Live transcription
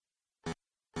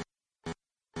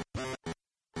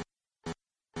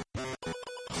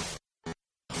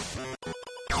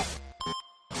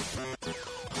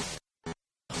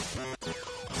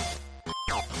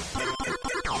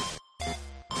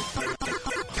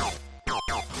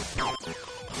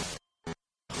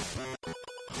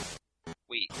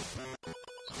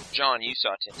John, you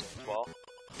saw Tintin as well.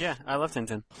 Yeah, I love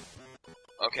Tintin.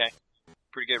 Okay.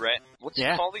 Pretty good, right? What's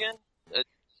it called again?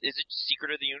 Is it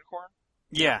Secret of the Unicorn?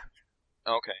 Yeah.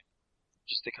 Okay.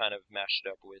 Just to kind of mash it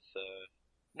up with,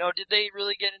 No, did they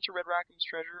really get into Red Rackham's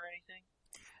treasure or anything?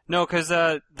 No, because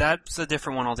that's a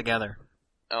different one altogether.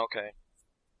 Okay.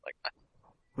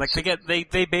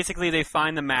 They basically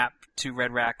find the map to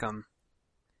Red Rackham,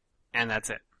 and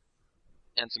that's it.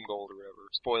 And some gold or whatever.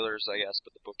 Spoilers, I guess,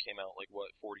 but the book came out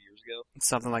 40 years ago?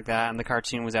 Something like that, and the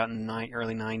cartoon was out in the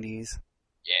early 90s.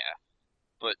 Yeah.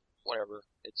 But, whatever.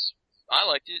 I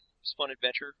liked it. It was a fun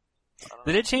adventure.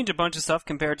 They did change a bunch of stuff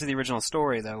compared to the original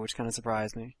story, though, which kind of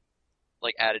surprised me.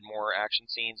 Added more action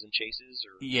scenes and chases?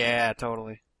 Or Yeah,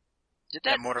 totally.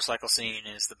 That motorcycle scene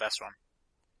is the best one.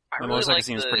 The motorcycle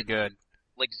scene is pretty good.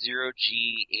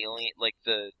 Zero-G alien,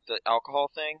 the alcohol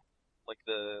thing?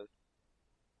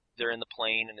 They're in the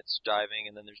plane and it's diving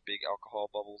and then there's big alcohol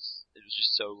bubbles. It was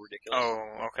just so ridiculous.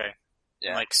 Oh, okay.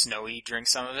 Yeah. And Snowy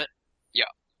drinks some of it?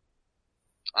 Yeah.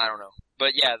 I don't know.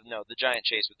 But yeah, no, the giant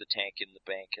chase with the tank and the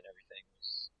bank and everything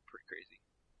was pretty crazy.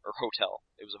 Or hotel.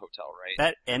 It was a hotel, right?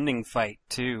 That ending fight,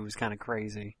 too, was kind of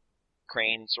crazy.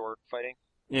 Crane sword fighting?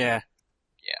 Yeah.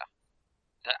 Yeah.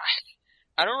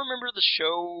 I don't remember the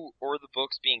show or the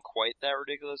books being quite that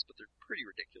ridiculous, but they're pretty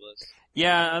ridiculous.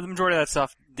 Yeah, the majority of that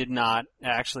stuff did not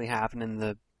actually happen in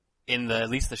the at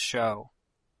least the show.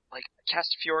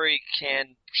 Castafiore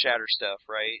can shatter stuff,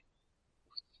 right?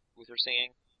 With her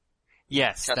singing?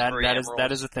 Yes,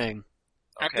 that is a thing.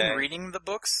 Okay. I've been reading the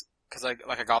books because I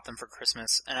got them for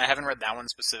Christmas, and I haven't read that one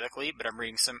specifically, but I'm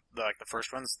reading some the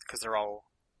first ones because they're all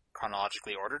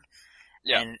chronologically ordered.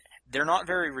 Yeah. And they're not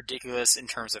very ridiculous in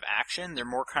terms of action. They're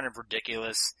more kind of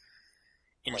ridiculous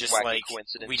in just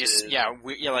coincidences.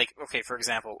 Okay, for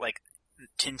example,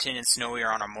 Tintin and Snowy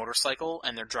are on a motorcycle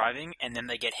and they're driving, and then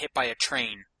they get hit by a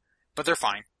train, but they're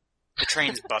fine. The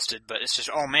train's busted, but it's just,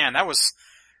 oh man,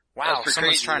 wow,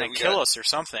 someone's trying to kill us or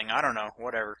something. I don't know,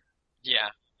 whatever. Yeah.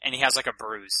 And he has a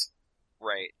bruise.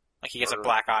 Right. He gets a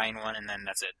black eye in one, and then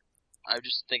that's it. I'm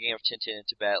just thinking of Tintin in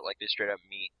Tibet, they straight up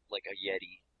meet a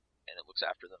Yeti, and it looks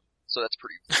after them. So that's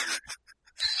pretty weird.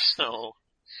 So,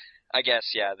 I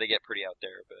guess, yeah, they get pretty out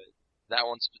there, but that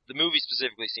the movie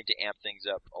specifically seemed to amp things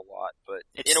up a lot, but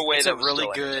in a way it's that a was really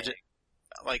still good,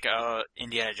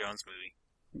 Indiana Jones movie.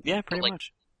 Yeah, pretty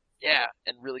much. Yeah,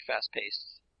 and really fast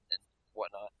paced and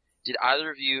whatnot. Did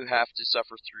either of you have to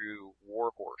suffer through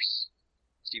War Horse,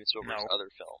 Steven Spielberg's other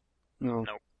film? No.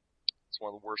 Nope. It's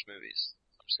one of the worst movies.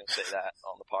 I'm just gonna say that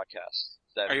on the podcast.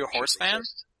 Are you a horse fan?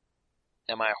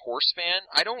 Am I a horse fan?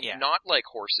 I don't not like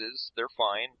horses. They're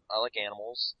fine. I like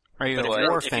animals. Are you a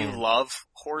war fan? If you love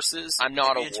horses, I'm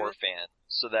not a war fan,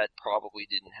 so that probably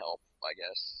didn't help, I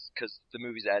guess, because the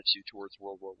movie's attitude towards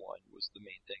World War I was the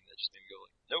main thing that just made me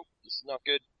go nope, this is not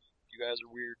good. You guys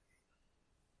are weird.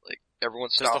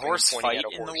 Everyone's stopping. Does the horse and fight at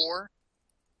a horse. in the war?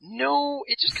 No,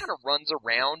 it just kind of runs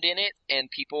around in it, and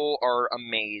people are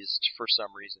amazed for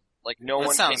some reason. No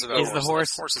one can go. Is the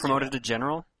horse promoted to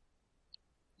general?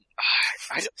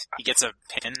 He gets a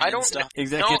pin I don't and stuff?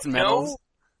 Exactly, gets medals? No,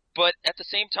 but at the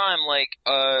same time,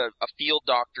 a field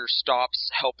doctor stops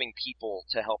helping people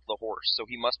to help the horse, so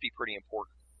he must be pretty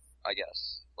important, I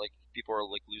guess. People are,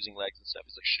 losing legs and stuff.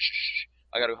 He's like, shh,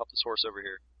 I gotta help this horse over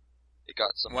here. It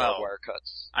got some barbed wire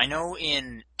cuts. I know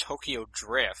in Tokyo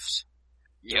Drift,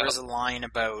 there is a line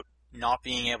about not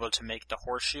being able to make the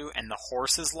horseshoe, and the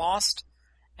horse is lost,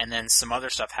 and then some other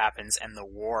stuff happens, and the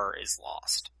war is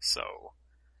lost. So...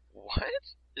 What?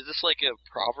 Is this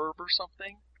a proverb or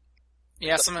something?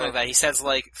 Yeah, something like that. He says,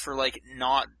 for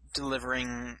not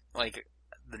delivering,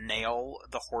 the nail,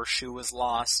 the horseshoe was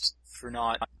lost. For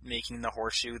not making the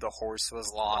horseshoe, the horse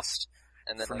was lost.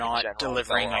 And then for not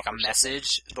delivering, a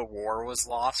message, the war was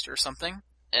lost or something.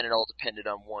 And it all depended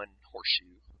on one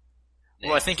horseshoe.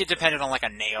 Well, I think it depended on, a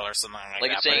nail or something like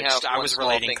that. It's saying how I was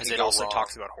relating because it also wrong.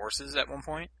 talks about horses at one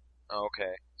point. Oh,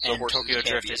 okay. So and Tokyo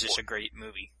Drift is just a great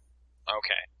movie.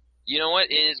 Okay. You know what?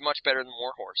 It is much better than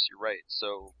War Horse. You're right.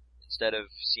 So instead of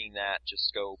seeing that,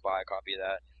 just go buy a copy of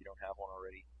that if you don't have one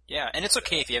already. Yeah, and it's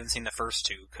okay if you haven't seen the first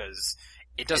two, because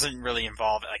it doesn't really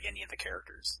involve any of the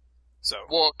characters. So.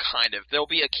 Well, kind of. There'll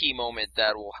be a key moment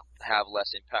that will have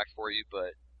less impact for you,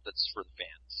 but that's for the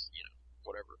fans.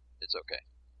 Whatever. It's okay.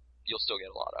 You'll still get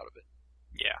a lot out of it.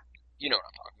 Yeah. You know what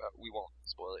I'm talking about. We won't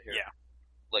spoil it here. Yeah.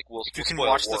 If you can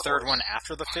watch the third one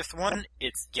after the fifth one,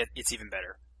 it's even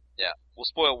better. Yeah, we'll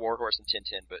spoil War Horse and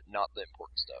Tintin, but not the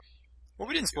important stuff. Well,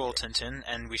 we didn't spoil Tintin,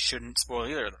 and we shouldn't spoil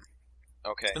either of them.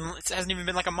 Okay. It hasn't even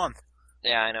been a month.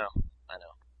 Yeah, I know.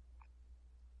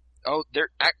 Oh,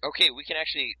 okay, we can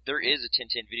actually... There is a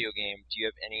Tintin video game. Do you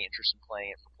have any interest in playing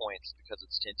it for points because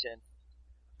it's Tintin?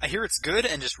 I hear it's good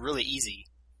and just really easy.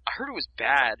 I heard it was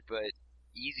bad, but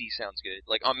easy sounds good.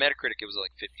 Like, on Metacritic it was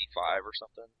like 55 or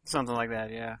something. Something like that,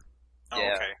 yeah. Oh,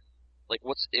 Yeah. okay. Like,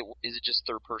 is it just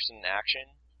third-person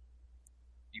action?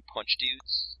 You punch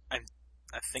dudes?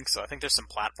 I think so. I think there's some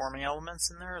platforming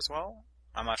elements in there as well.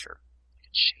 I'm not sure.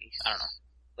 Chase? I don't know.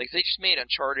 Like, if they just made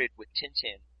Uncharted with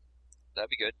Tintin, that'd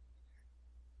be good.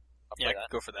 I'll play that.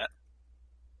 Go for that.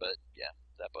 But, yeah,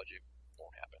 that budget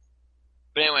won't happen.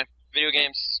 But anyway, video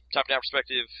games, top-down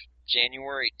perspective,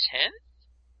 January 10th?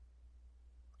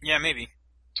 Yeah, maybe.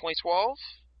 2012?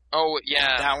 Oh,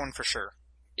 yeah. That one for sure.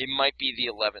 It might be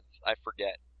the 11th. I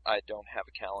forget. I don't have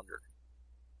a calendar.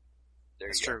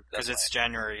 That's true, because it's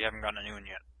January. You haven't gotten a new one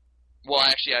yet. Well,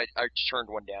 actually, I turned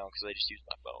one down because I just used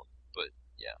my phone. But,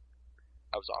 yeah.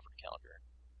 I was offered a calendar and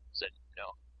said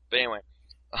no. But anyway.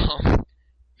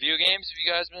 Video games, have you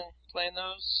guys been playing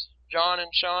those? John and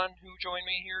Sean, who joined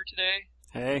me here today?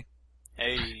 Hey.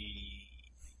 Hey.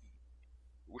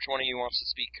 Which one of you wants to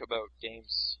speak about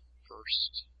games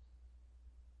first?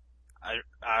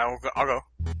 I'll go.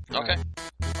 Okay.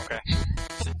 Okay.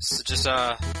 So just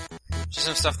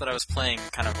some stuff that I was playing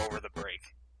kind of over the break.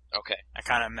 Okay. I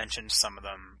kind of mentioned some of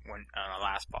them on our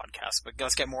last podcast, but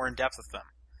let's get more in depth with them.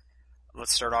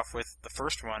 Let's start off with the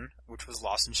first one, which was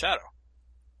Lost in Shadow.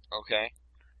 Okay.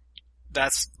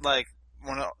 That's like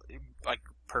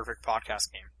perfect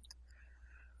podcast game.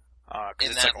 Cause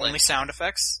it's like only sound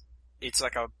effects. It's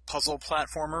like a puzzle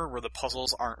platformer where the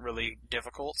puzzles aren't really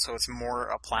difficult, so it's more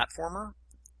a platformer.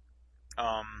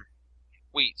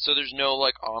 Wait, so there's no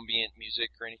like ambient music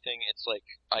or anything? It's like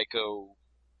Ico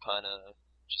kinda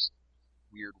just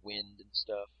weird wind and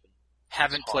stuff. And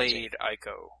haven't played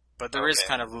Ico, but there is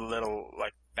kind of little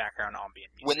like background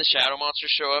ambient music. When the shadow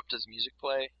monsters show up, does music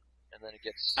play? And then it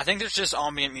gets... I think there's just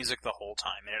ambient music the whole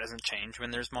time, and it doesn't change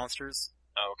when there's monsters.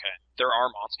 Oh, okay. There are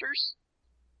monsters?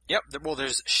 Yep,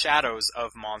 there's shadows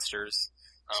of monsters,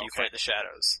 so you Okay. fight the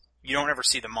shadows. You don't ever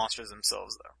see the monsters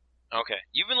themselves, though. Okay.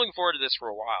 You've been looking forward to this for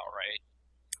a while, right?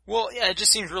 Well, yeah, it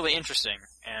just seems really interesting,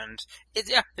 and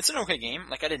it's an okay game.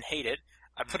 Like, I didn't hate it.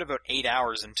 I put about 8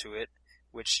 hours into it,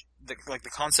 which, the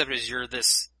concept is you're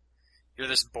this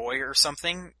boy or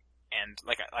something, and,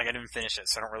 I didn't finish it,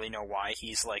 so I don't really know why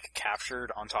he's,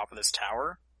 captured on top of this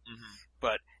tower. Mm-hmm.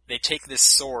 But they take this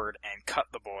sword and cut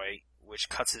the boy, which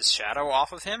cuts his shadow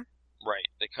off of him. Right.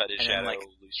 They cut his And shadow then,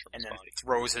 loose from and his then body.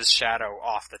 throws his shadow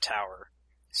off the tower.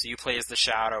 So you play as the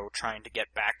shadow trying to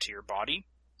get back to your body.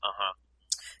 Uh-huh.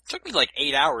 It took me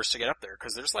 8 hours to get up there,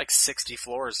 because there's 60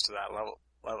 floors to that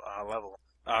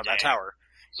that tower.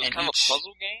 So it's And kind of each- a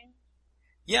puzzle game?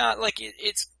 Yeah,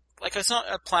 it's not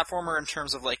a platformer in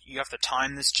terms of you have to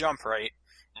time this jump right.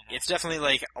 Mm-hmm. It's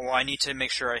definitely I need to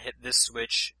make sure I hit this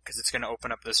switch because it's going to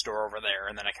open up this door over there,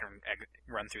 and then I can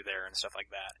run through there and stuff like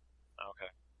that.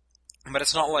 Okay. But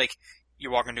it's not like you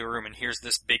walk into a room and here's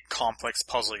this big complex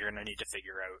puzzle you're going to need to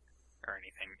figure out or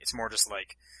anything. It's more just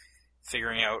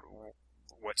figuring out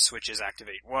what switches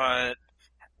activate what,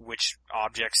 which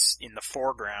objects in the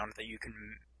foreground that you can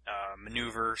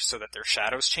maneuver so that their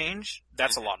shadows change.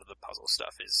 That's a lot of the puzzle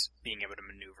stuff, is being able to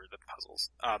maneuver the puzzles,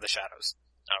 the shadows.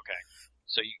 Okay.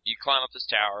 So you climb up this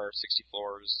tower, 60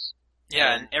 floors.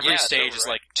 Yeah, and every it's stage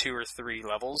over, is 2 or 3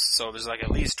 levels, so there's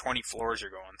at least 20 floors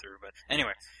you're going through. But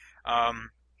anyway, No,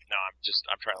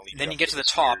 I'm trying to lead then up you get to the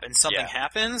this top weird- and something yeah.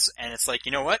 happens, and it's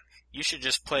you know what? You should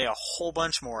just play a whole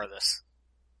bunch more of this.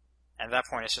 And at that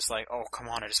point, it's just oh, come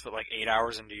on, I just put 8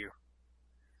 hours into you.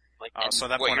 And so at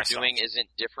that what point you're I doing stopped. isn't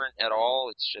different at all,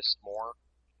 it's just more?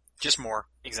 Just more.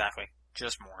 Exactly.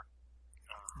 Just more.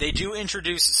 They do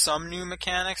introduce some new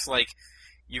mechanics,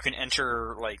 you can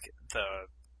enter,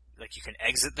 you can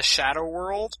exit the shadow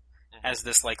world as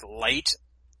this, light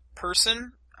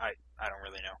person. I don't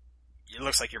really know. It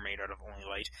looks like you're made out of only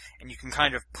light. And you can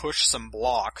kind of push some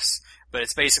blocks, but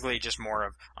it's basically just more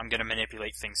of, I'm gonna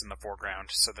manipulate things in the foreground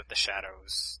so that the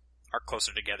shadows are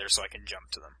closer together so I can jump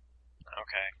to them.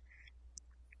 Okay.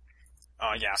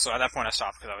 Yeah, so at that point I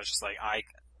stopped because I was just I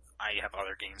have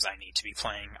other games I need to be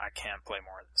playing. I can't play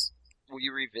more of this. Will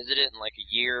you revisit it in a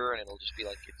year and it'll just be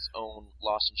its own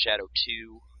Lost in Shadow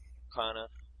 2, kinda?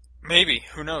 Maybe.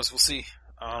 Who knows? We'll see.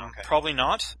 Okay. Probably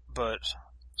not, but...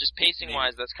 Just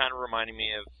pacing-wise, that's kind of reminding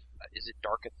me of, is it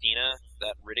Dark Athena,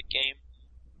 that Riddick game?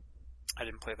 I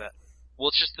didn't play that. Well,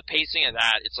 it's just the pacing of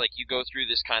that. It's you go through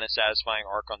this kind of satisfying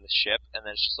arc on the ship, and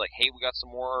then it's just hey, we got some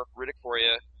more Riddick for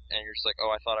you, and you're just oh,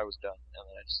 I thought I was done, and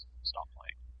then I just stopped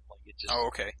playing. It just... Oh,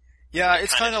 okay. Yeah,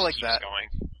 it's kind of like keeps that. going.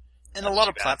 And That's a lot too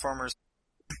of bad. platformers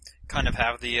kind of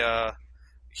have the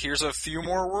here's a few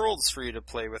more worlds for you to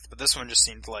play with, but this one just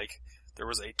seemed like there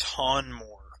was a ton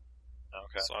more.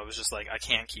 Okay. So I was just like, I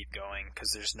can't keep going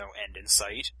because there's no end in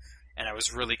sight, and I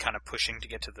was really kind of pushing to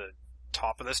get to the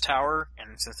top of this tower,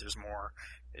 and since there's more,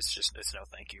 it's no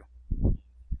thank you.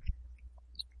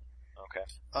 Okay.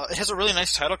 It has a really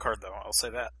nice title card though, I'll say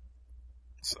that.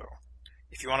 So,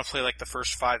 if you want to play like the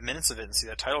first 5 minutes of it and see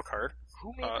that title card,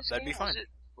 Who made this that'd game? be fine.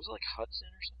 Was it like Hudson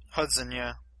or something? Hudson,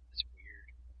 yeah. That's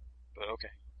weird. But okay.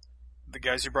 The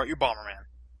guys who brought you Bomberman.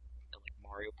 And like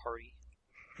Mario Party?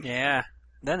 Yeah.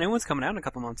 That new one's coming out in a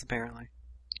couple months, apparently.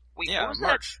 Wait, Yeah, what was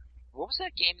March. What was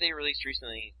that game they released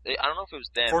recently? I don't know if it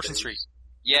was them. Fortune but it Street. was-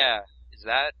 Yeah. Is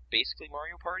that basically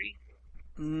Mario Party?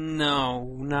 No,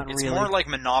 not It's really. more like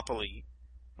Monopoly,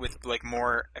 with like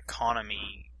more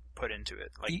economy put into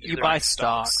it. Like you you're buy buying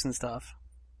stocks and stuff.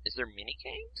 Is there mini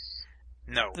games?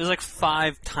 No. There's like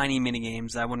 5 tiny mini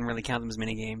games. I wouldn't really count them as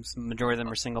mini games. The majority of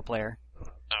them are single player. Oh,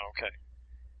 okay.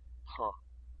 Huh.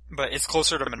 But it's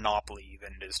closer to Monopoly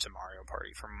than it is to Mario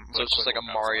Party. So it's just like a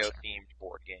Mario-themed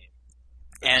board game.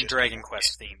 and just Dragon a board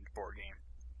Quest themed board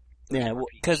game. Yeah,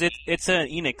 because it's an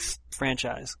Enix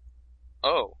franchise.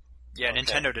 Oh. Yeah, Okay.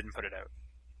 Nintendo didn't put it out,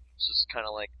 It's just kind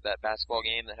of like that basketball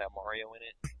game that had Mario in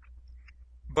it.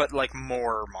 but like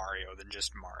more Mario than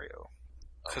just Mario.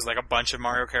 Because like a bunch of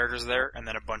Mario characters are there, and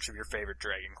then a bunch of your favorite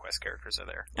Dragon Quest characters are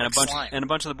there. And Like Slime. a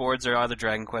bunch of the boards are either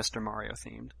Dragon Quest or Mario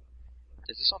themed.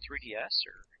 Is this on 3DS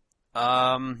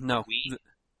or No. Wii?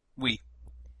 Wii.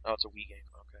 Oh, it's a Wii game.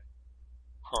 Okay.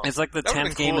 Huh. It's like the That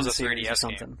would've 10th been game cool in the as a series or 3DS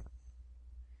game. something.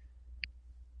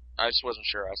 I just wasn't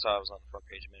sure. I saw it was on the front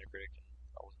page of Metacritic, and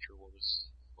I wasn't sure what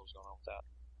was going on with that.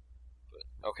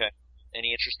 But okay.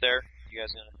 Any interest there? You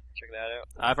guys gonna check that out?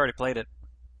 I've already played it.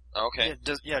 Okay.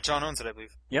 Yeah, John owns it, I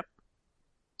believe.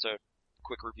 So,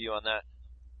 quick review on that.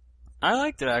 I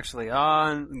liked it actually.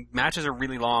 Matches are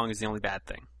really long is the only bad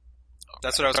thing.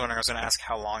 That's what I was wondering. I was going to ask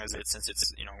how long is it, since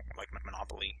it's, like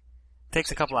Monopoly.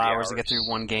 Takes a couple 3 hours to get hours. through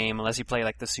one game unless you play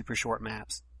like the super short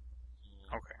maps.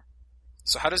 Okay.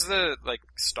 So how does the,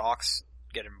 stocks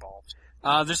get involved?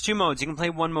 There's 2 modes. You can play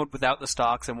one mode without the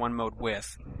stocks and one mode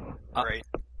with. Right.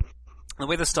 The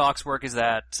way the stocks work is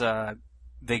that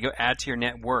they add to your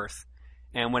net worth,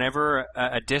 and whenever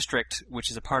a district,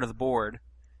 which is a part of the board,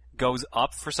 goes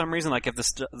up for some reason, like if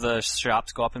the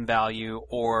shops go up in value,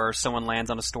 or someone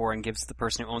lands on a store and gives the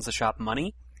person who owns the shop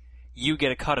money, you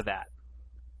get a cut of that.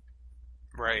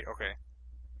 Right, okay.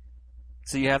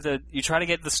 So you try to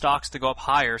get the stocks to go up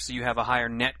higher, so you have a higher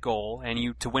net goal,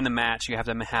 and to win the match, you have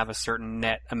to have a certain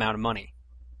net amount of money.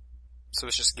 So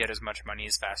it's just get as much money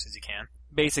as fast as you can?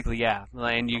 Basically, yeah.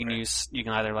 And you Okay. you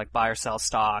can either buy or sell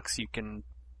stocks, you can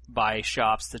buy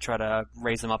shops to try to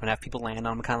raise them up and have people land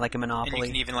on them, kind of like a And Monopoly. you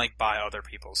can even, buy other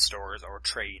people's stores or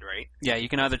trade, right? Yeah, you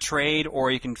can either trade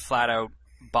or you can flat out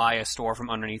buy a store from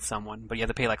underneath someone, but you have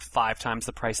to pay 5 times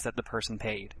the price that the person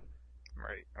paid.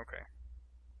 Right, okay.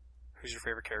 Who's your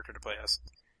favorite character to play as?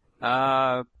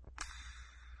 I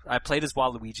played as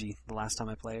Waluigi the last time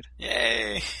I played.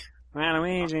 Yay!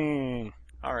 Waluigi!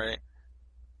 Alright.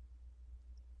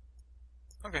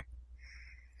 Okay.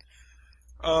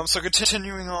 So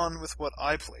continuing on with what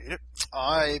I played,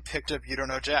 I picked up You Don't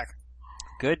Know Jack.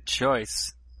 Good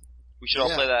choice. We should all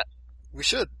Yeah. play that. We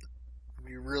should.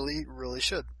 We really, really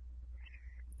should.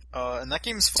 And that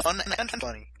game's fun and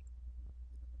funny.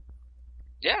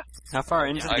 Yeah. How far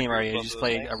into Yeah, the I game are agree you? with You just both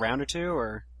of played those a round or two,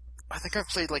 or? I think I've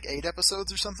played 8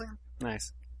 episodes or something.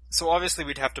 Nice. So obviously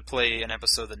we'd have to play an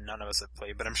episode that none of us have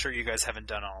played, but I'm sure you guys haven't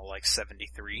done all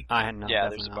 73. I had not. yeah,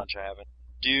 definitely there's a not. bunch I haven't.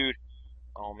 Dude.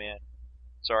 Oh man.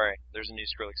 Sorry. There's a new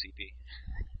Skrillex EP.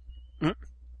 Hmm?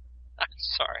 I'm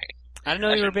sorry. I didn't know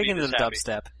I you were shouldn't big be into this the happy.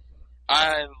 dubstep.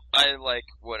 I like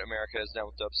what America has done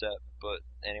with dubstep, but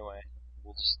anyway,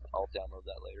 I'll download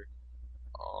that later.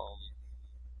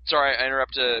 Sorry, I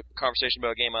interrupted a conversation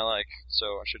about a game I like, so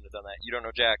I shouldn't have done that. You Don't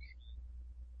Know Jack.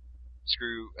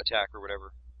 Screw Attack or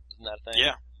whatever. Isn't that a thing?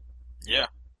 Yeah. Yeah.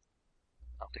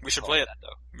 I don't think We should call play it. that,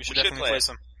 though. We should We should definitely play play it.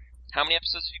 some. How many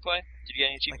episodes did you play? Did you get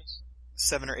any achievements?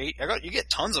 7 or 8. You get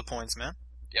tons of points, man.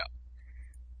 Yeah.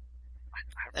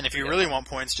 And if you really want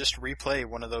points, just replay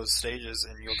one of those stages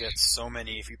and you'll get so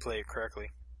many if you play it correctly.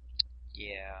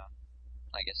 Yeah.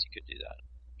 I guess you could do that.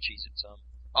 Cheese it some.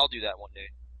 I'll do that one day.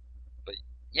 But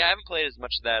yeah, I haven't played as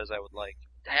much of that as I would like.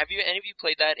 Have you any of you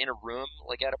played that in a room,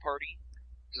 at a party?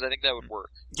 Because I think that would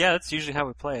work. Yeah, that's usually how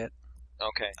we play it.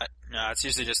 Okay. No, it's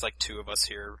usually just 2 of us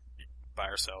here by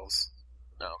ourselves.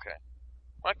 Okay.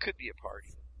 Well, it could be a party.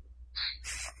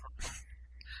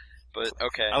 But,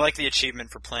 okay. I like the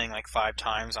achievement for playing 5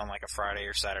 times on a Friday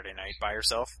or Saturday night by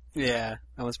yourself. Yeah,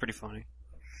 that was pretty funny.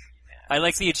 I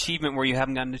like the achievement where you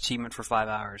haven't gotten an achievement for 5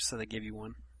 hours, so they give you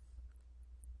one.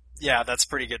 Yeah, that's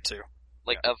pretty good too.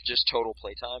 Like, of just total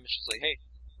playtime, it's just like, hey,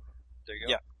 there you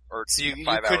go. Yeah. Or So you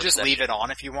 5 could hours just session. leave it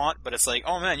on if you want, but it's like,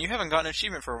 oh man, you haven't gotten an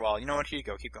achievement for a while. You know what? Here you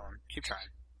go. Keep going. Keep trying.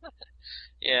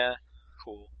 Yeah,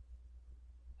 cool.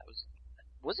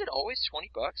 Was it always $20?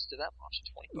 Did that launch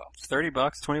at $20?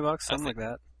 $30, $20, something like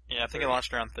that. Yeah, I think it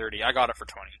launched around 30. I got it for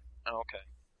 20. Oh, okay.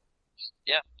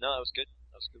 Yeah, no, that was good.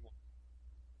 That was a good one.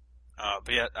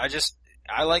 But yeah,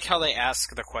 I like how they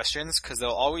ask the questions, because they'll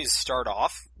always start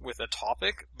off with a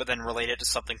topic, but then relate it to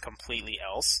something completely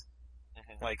else.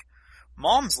 Mm-hmm. Like,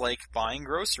 moms like buying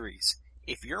groceries.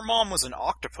 If your mom was an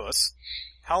octopus,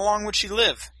 how long would she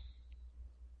live?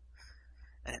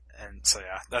 And so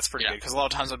yeah, that's pretty good, because a lot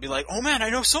of times I'll be like, oh man, I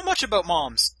know so much about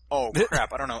moms! Oh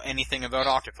crap, I don't know anything about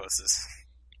octopuses.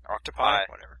 Octopi?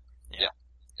 Whatever. Yeah.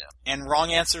 And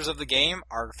wrong answers of the game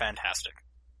are fantastic.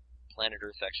 Planet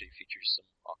Earth actually features some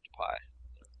octopi.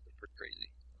 They're pretty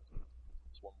crazy.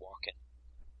 There's one walking.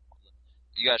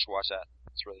 You guys should watch that.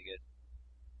 It's really good.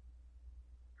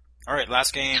 Alright,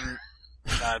 last game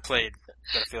I played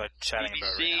that I feel like chatting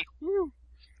about right now. Woo.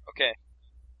 Okay.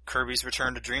 Kirby's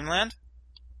Return to Dreamland?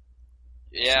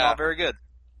 Yeah. It's not very good.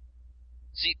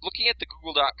 See, looking at the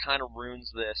Google Doc kind of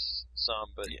ruins this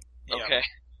some, but Yeah. okay.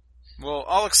 Well,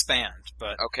 I'll expand,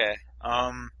 but Okay.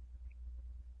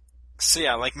 so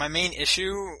yeah, like my main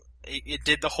issue, it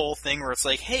did the whole thing where it's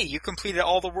like, hey, you completed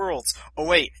all the worlds. Oh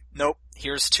wait, nope,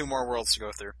 here's 2 more worlds to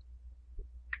go through.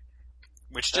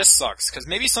 Which just sucks, because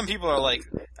maybe some people are like,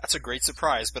 that's a great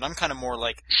surprise, but I'm kind of more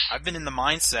like, I've been in the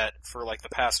mindset for like the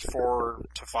past 4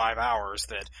 to 5 hours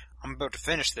that I'm about to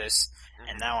finish this,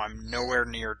 and now I'm nowhere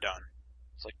near done.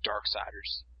 It's like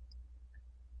Darksiders.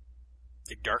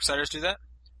 Did Darksiders do that?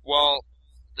 Well,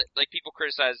 like people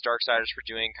criticize Darksiders for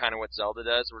doing kind of what Zelda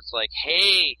does, where it's like,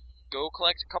 hey, go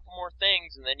collect a couple more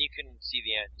things and then you can see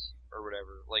the end, or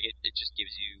whatever. Like, it just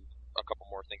gives you a couple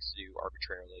more things to do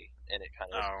arbitrarily, and it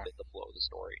kind of doesn't fit the flow of the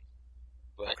story.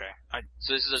 But, okay.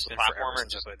 So this is a platformer.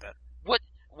 Just like that. What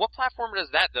platformer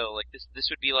does that, though? Like, this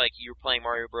would be like you're playing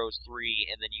Mario Bros. 3,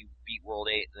 and then you beat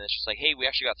World 8, and then it's just like, hey, we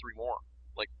actually got 3 more.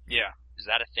 Like, yeah. Is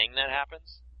that a thing that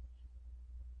happens?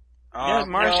 Yeah,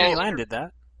 Mario 3D Land did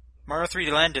that. Mario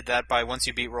 3D Land did that by once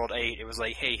you beat World 8, it was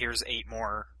like, hey, here's 8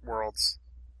 more worlds.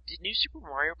 Did New Super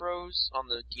Mario Bros. On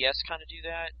the DS kind of do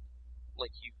that?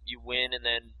 Like, you win, and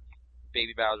then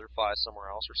Baby Bowser flies somewhere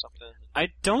else or something? I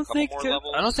don't think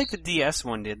the DS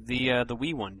one did. The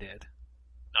Wii one did.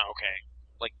 Oh, okay.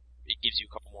 Like, it gives you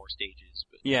a couple more stages.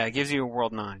 But... Yeah, it gives you a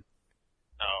World 9.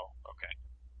 Oh, okay.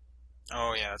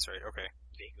 Oh, yeah, that's right, okay.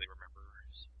 Vaguely remember.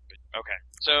 But, okay.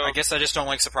 So I guess I just don't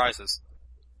like surprises.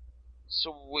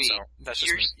 So wait, so, that's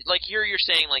just me. Like here you're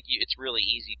saying like it's really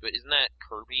easy, but isn't that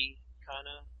Kirby kind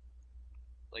of?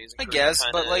 Like, I guess,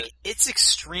 but like it's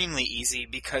extremely easy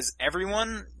because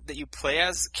everyone that you play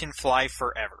as can fly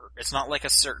forever. It's not like a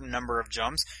certain number of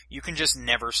jumps. You can just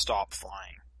never stop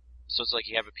flying. So it's like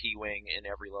you have a P-wing in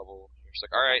every level. You're just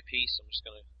like, all right, peace. I'm just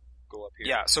gonna go up here.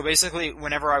 Yeah. So basically,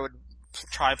 whenever I would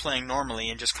try playing normally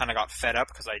and just kind of got fed up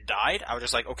because I died, I was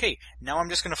just like, okay, now I'm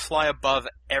just going to fly above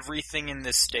everything in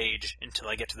this stage until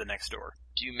I get to the next door.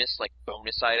 Do you miss like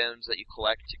bonus items that you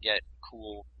collect to get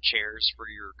cool chairs for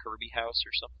your Kirby house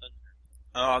or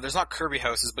something? There's not Kirby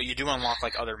houses, but you do unlock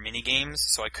like other mini games,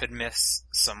 so I could miss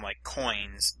some like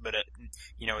coins, but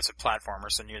it's a platformer,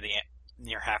 so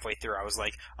near halfway through I was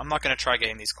like, I'm not going to try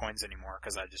getting these coins anymore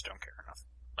because I just don't care enough.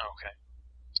 Okay.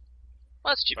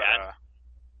 Well, that's too bad.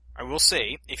 I will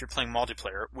say, if you're playing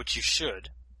multiplayer, which you should,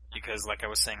 because like I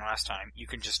was saying last time, you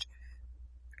can just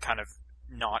kind of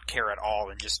not care at all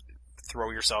and just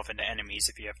throw yourself into enemies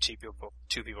if you have two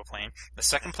people playing. The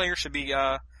second player should be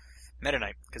Meta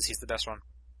Knight, because he's the best one.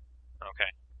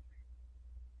 Okay.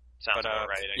 Sounds about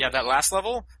right, I guess. That last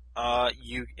level,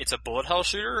 it's a bullet hell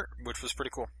shooter, which was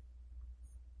pretty cool.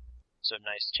 So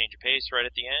nice change of pace right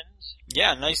at the end?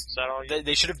 Yeah, nice. Is that all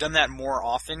they should have done that more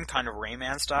often, kind of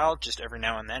Rayman style, just every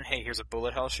now and then. Hey, here's a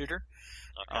bullet hell shooter.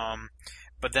 Okay.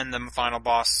 But then the final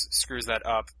boss screws that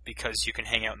up because you can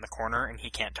hang out in the corner and he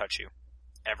can't touch you.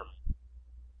 Ever.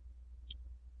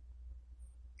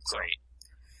 Great.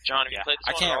 John, have you played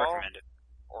this one I can't at all? recommend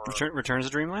it. Returns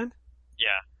to Dreamland?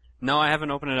 Yeah. No, I haven't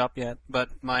opened it up yet, but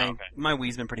my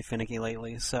Wii's been pretty finicky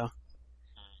lately, so...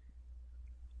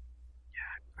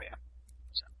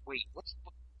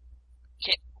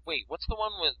 What's the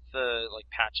one with the like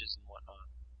patches and whatnot?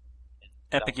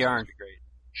 Epic Yarn. Great.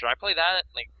 Should I play that?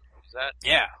 Like, is that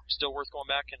still worth going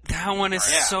back and? That one is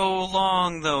so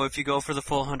long though. If you go for the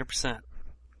full 100%. Okay,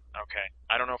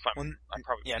 I don't know if I'm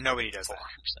probably nobody does that. 100%.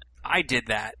 I did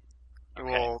that. Okay.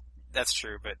 Well, That's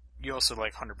true, but you also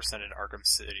 100%ed Arkham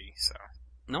City, so.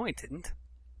 No, I didn't.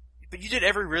 But you did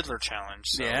every Riddler challenge,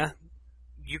 so. Yeah.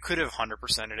 You could have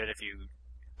 100%ed it if you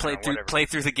Play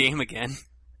through the game again.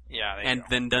 Yeah, and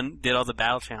then did all the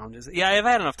battle challenges. Yeah, if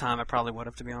I had enough time, I probably would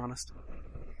have, to be honest.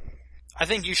 I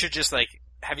think you should just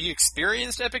have you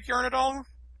experienced Epic Yarn at all?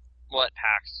 What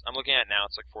PAX? I'm looking at it now.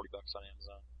 It's $40 on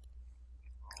Amazon.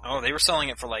 Oh, they were selling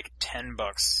it for $10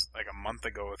 a month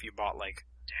ago if you bought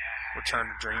Return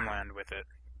to Dreamland with it.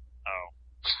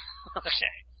 Oh. Okay.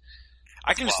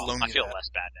 I can just loan you I feel that. less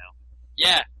bad now.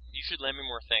 Yeah, you should lend me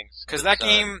more things. Because that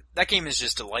game is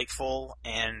just delightful,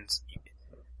 and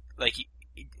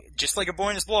just like a boy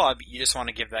in his blob, you just want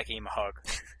to give that game a hug.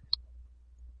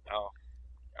 Oh,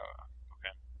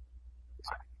 okay.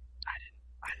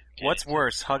 I didn't What's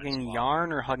worse, hugging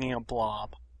Yarn or hugging a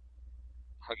blob?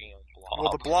 Hugging a blob.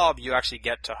 Well, the blob you actually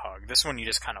get to hug. This one you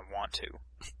just kind of want to.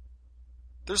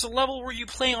 There's a level where you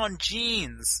play on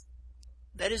jeans.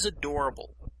 That is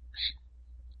adorable.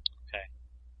 Okay.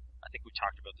 I think we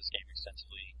talked about this game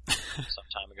extensively some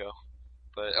time ago.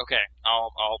 But okay,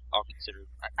 I'll consider.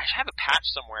 I should have a patch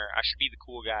somewhere. I should be the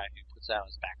cool guy who puts that on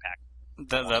his backpack.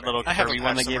 That little Kirby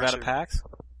one they gave out at PAX?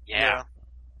 Yeah.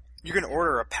 You can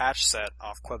order a patch set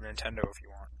off Club Nintendo if you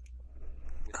want.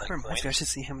 I should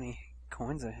see how many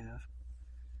coins I have.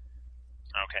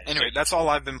 Okay. Anyway, that's all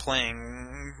I've been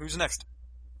playing. Who's next?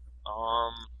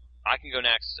 I can go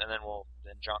next, and then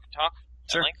John can talk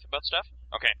at length about stuff.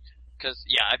 Okay. Because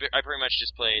I pretty much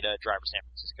just played Driver San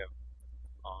Francisco.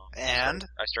 And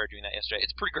I started doing that yesterday.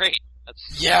 It's pretty great. That's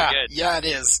yeah, really good. Yeah, it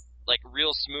is.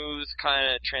 Real smooth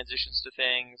kind of transitions to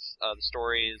things. The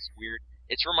story is weird.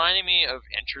 It's reminding me of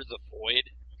Enter the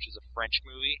Void, which is a French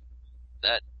movie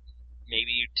that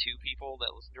maybe two people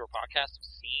that listen to our podcast have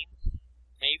seen.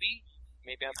 Maybe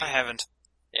I haven't.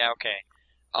 Yeah, okay.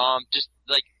 Just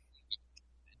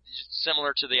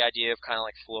similar to the idea of kind of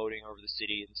floating over the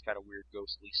city in this kind of weird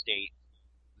ghostly state.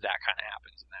 That kind of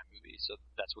happens in that movie, so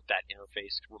that's what that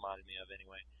interface reminded me of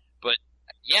anyway. But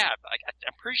yeah,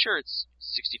 I'm pretty sure it's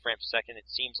 60 frames a second. It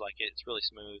seems like it. It's really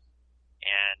smooth,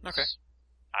 and okay.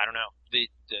 I don't know.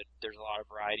 There's a lot of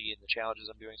variety in the challenges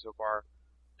I'm doing so far,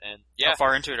 and yeah. How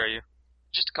far into it are you?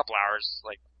 Just a couple hours,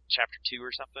 chapter 2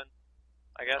 or something,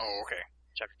 I guess. Oh, okay.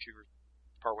 Chapter 2,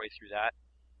 partway through that.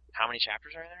 How many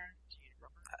chapters are there? Do you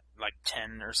remember?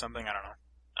 10 or something. I don't know.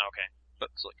 Okay, but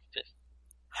it's fifth.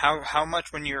 How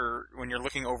much when you're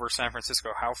looking over San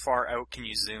Francisco? How far out can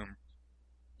you zoom?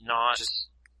 I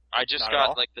just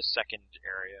got the second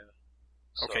area.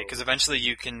 So. Okay, because eventually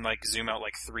you can zoom out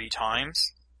 3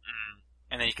 times,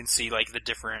 and then you can see the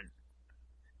different,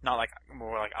 not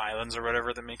more islands or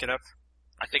whatever that make it up.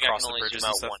 I think I can only zoom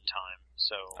out one time,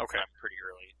 so okay. I'm pretty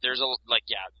early. There's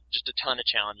just a ton of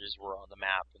challenges were on the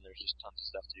map, and there's just tons of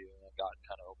stuff to do, and I got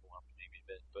kind of overwhelmed maybe a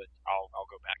bit, but I'll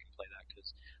go back and play that because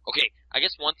I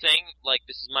guess one thing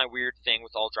this is my weird thing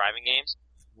with all driving games.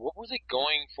 What were they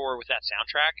going for with that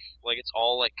soundtrack? It's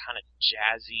all kind of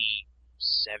jazzy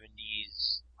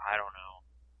 70s. I don't know.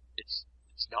 It's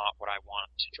not what I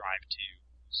want to drive to,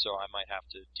 so I might have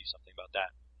to do something about that.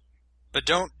 But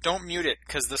don't mute it,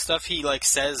 because the stuff he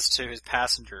says to his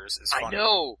passengers is funny. I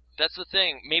know! That's the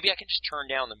thing. Maybe I can just turn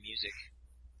down the music.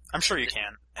 I'm sure you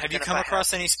can. Have you come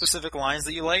across any specific lines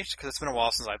that you liked? Because it's been a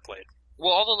while since I played.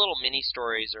 Well, all the little mini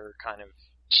stories are kind of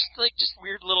just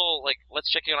weird little let's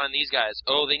check in on these guys.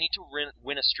 Oh, they need to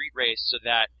win a street race so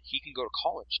that he can go to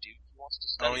college, dude. He wants to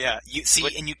study. Oh yeah,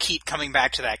 and you keep coming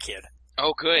back to that kid.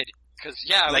 Oh, good. Because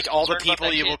all the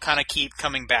people you will kind of keep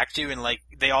coming back to, and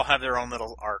they all have their own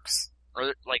little arcs. Or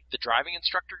the driving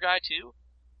instructor guy too.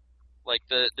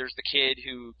 There's the kid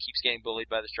who keeps getting bullied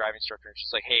by this driving instructor, and it's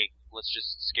just hey, let's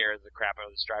just scare the crap out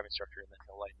of this driving instructor, and then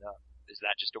he'll lighten up. Is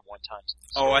that just a one-time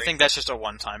story? Oh, I think that's just a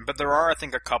one-time. But there are, I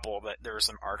think, a couple that there was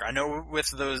some arc. I know with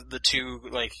the two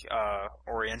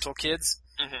Oriental kids,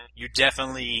 you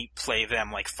definitely play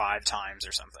them 5 times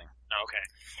or something. Okay.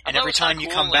 And every time you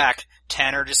come back,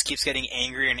 Tanner just keeps getting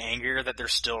angrier and angrier that they're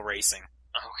still racing.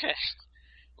 Okay.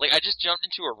 I just jumped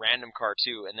into a random car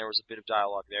too, and there was a bit of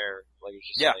dialogue there. It was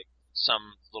just some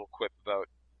little quip about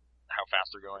how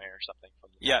fast they're going or something.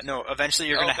 No,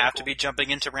 eventually you're going to have to be jumping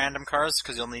into random cars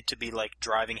because you'll need to be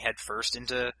driving head first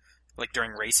into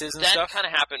during races and stuff. That kind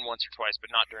of happened once or twice, but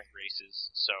not during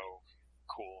races. So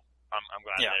cool. I'm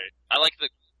glad that I like the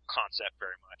concept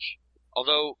very much.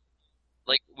 Although,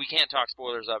 we can't talk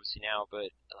spoilers obviously now,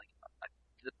 but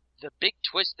the big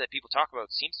twist that people talk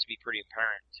about seems to be pretty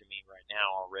apparent to me right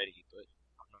now already, but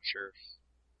I'm not sure if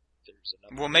there's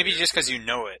another. Well, maybe just because you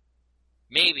know it.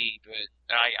 Maybe, but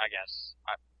I guess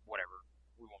whatever.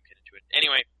 We won't get into it.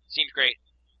 Anyway, seems great.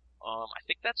 I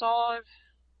think that's all I've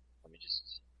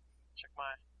just check my...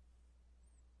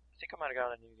 I think I might have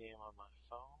got a new game on my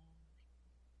phone.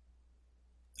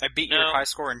 I beat your high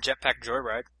score in Jetpack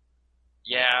Joyride.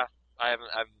 Yeah, I haven't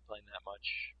been playing that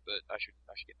much, but I should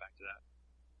get back to that.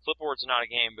 Flipboard's not a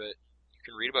game, but you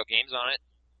can read about games on it.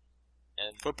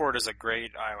 And Flipboard is a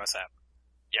great iOS app.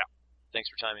 Yeah, thanks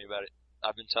for telling me about it.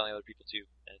 I've been telling other people too,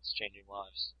 and it's changing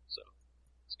lives, so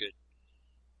it's good.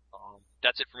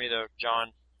 That's it for me though,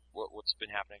 John. What's been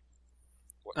happening?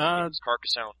 It's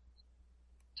Carcassonne.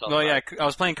 Well, yeah, I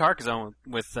was playing Carcassonne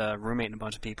with a roommate and a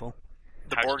bunch of people.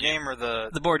 The board game or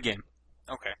the board game?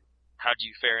 Okay. How'd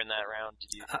you fare in that round? Did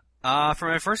you? For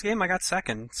my first game, I got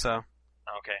second. So.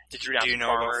 Okay. Do you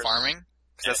know about farming?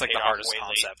 Because that's like the hardest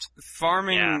concept.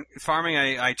 Farming,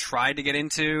 I tried to get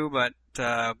into, but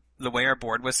the way our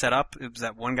board was set up, it was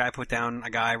that one guy put down a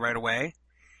guy right away,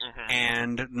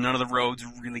 and none of the roads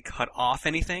really cut off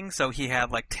anything. So he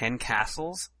had like 10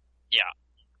 castles. Yeah,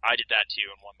 I did that too,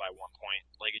 and won by 1 point.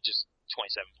 Like it just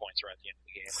 27 points right at the end of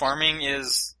the game. Farming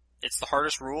it's the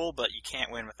hardest rule, but you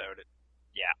can't win without it.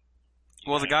 Yeah.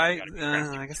 Well, the guy,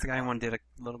 I guess the guy one did a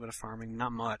little bit of farming,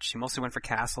 not much. He mostly went for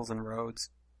castles and roads.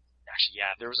 Actually,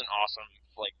 yeah, there was an awesome,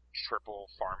 like,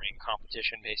 triple farming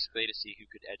competition, basically, to see who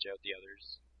could edge out the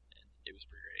others. And it was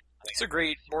pretty great. It's a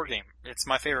great board game. It's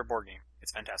my favorite board game.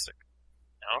 It's fantastic.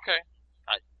 Okay.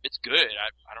 It's good.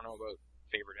 I don't know about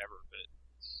favorite ever, but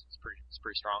it's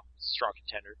pretty strong. It's a strong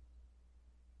contender.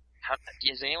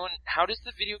 How does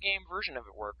the video game version of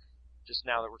it work? Just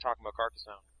now that we're talking about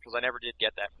Carcassonne, because I never did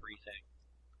get that free thing.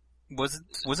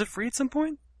 Was it free at some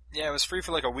point? Yeah, it was free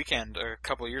for like a weekend a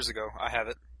couple of years ago. I have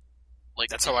it. Like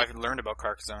that's how I learned about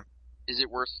Carcassonne. Is it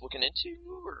worth looking into,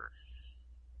 or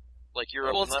like you're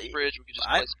up in Lethbridge, we could just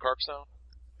play some Carcassonne?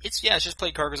 It's just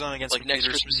play Carcassonne against like computers.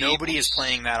 Next Christmas Nobody is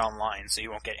playing that online, so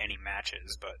you won't get any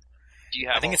matches. But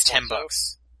I think it's $10.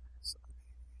 So.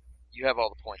 You have all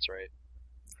the points, right?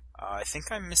 I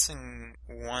think I'm missing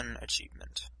one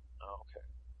achievement. Oh, okay.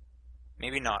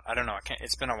 Maybe not. I don't know.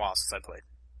 It's been a while since I played.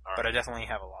 But I definitely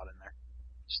have a lot in there.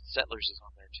 Settlers is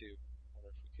on there, too. I wonder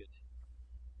if we could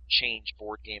change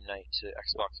board game night to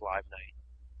Xbox Live night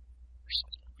or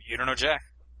something. You don't know Jack.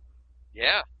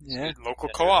 Yeah. Local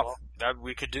co-op.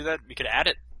 We could do that. We could add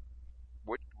it.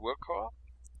 What co-op?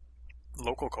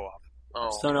 Local co-op.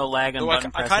 Oh. So no lag on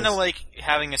button presses. I kind of like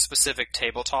having a specific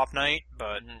tabletop night,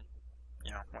 but,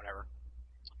 whatever.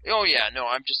 Oh, yeah, no,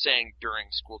 I'm just saying during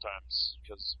school times,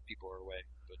 because people are away.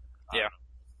 But yeah.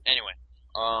 Anyway,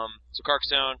 so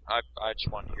Carcassonne, I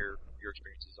just want to hear your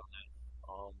experiences on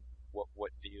that.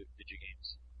 What video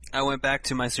games? I went back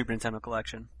to my Super Nintendo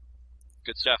collection.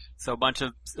 Good stuff. So a bunch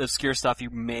of obscure stuff you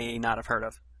may not have heard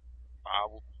of.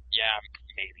 Yeah,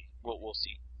 maybe. We'll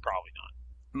see. Probably not.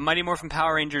 Mighty Morphin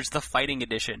Power Rangers, the Fighting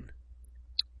Edition.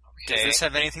 Okay. Does this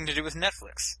have anything to do with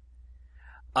Netflix?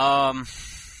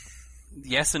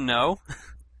 Yes and no.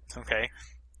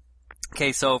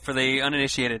 Okay, so for the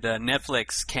uninitiated,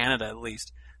 Netflix, Canada at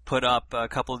least, put up a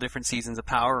couple of different seasons of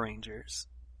Power Rangers,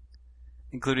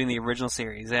 including the original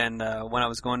series. And when I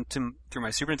was going through my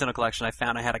Super Nintendo collection, I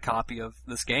found I had a copy of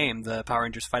this game, the Power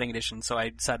Rangers Fighting Edition, so I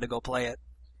decided to go play it.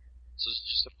 So it's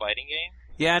just a fighting game?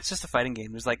 Yeah, it's just a fighting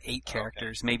game. There's like 8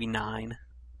 characters, maybe 9.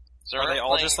 So are they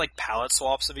all just like palette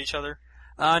swaps of each other?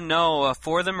 No,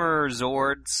 4 of them are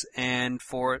Zords, and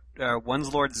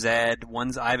one's Lord Zed,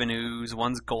 one's Ivan Ooze,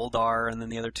 one's Goldar, and then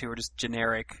the other 2 are just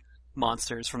generic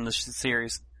monsters from the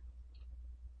series.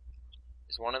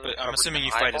 Is one of them? I'm assuming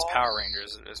you fight as Power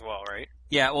Rangers as well, right?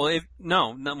 Yeah, well,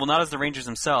 not as the Rangers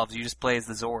themselves. You just play as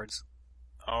the Zords.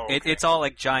 Oh, okay. It's all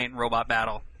like giant robot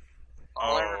battle.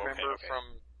 All I remember from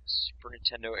Super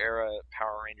Nintendo era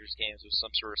Power Rangers games was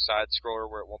some sort of side scroller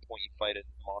where at one point you fight a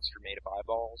monster made of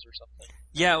eyeballs or something.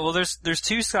 Yeah, well, there's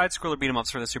 2 side scroller beat 'em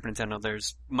ups for the Super Nintendo.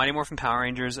 There's Mighty Morphin Power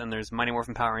Rangers and there's Mighty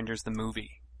Morphin Power Rangers the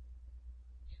movie.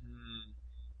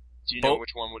 Do you know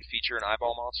which one would feature an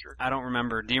eyeball monster? I don't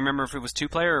remember. Do you remember if it was 2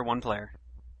 player or 1 player?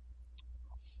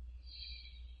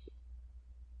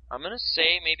 I'm gonna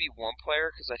say maybe 1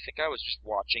 player because I think I was just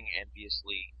watching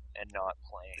enviously and not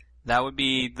playing. That would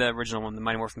be the original one, the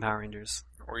Mighty Morphin Power Rangers.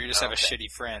 Or you just have a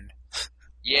shitty friend.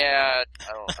 Yeah,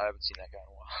 I haven't seen that guy in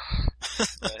a while.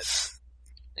 But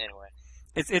anyway,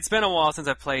 it's been a while since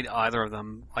I've played either of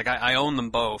them. Like I own them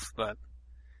both, but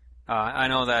I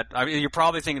know that you're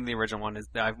probably thinking the original one.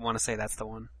 I want to say that's the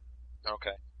one.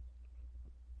 Okay,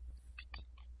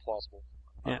 plausible.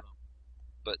 Yeah.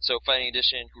 But so Fighting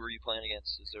Edition, who are you playing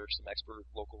against? Is there some expert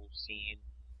local scene?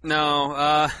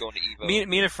 No, going to Evo.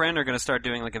 Me and a friend are going to start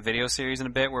doing like a video series in a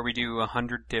bit where we do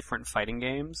 100 different fighting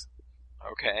games.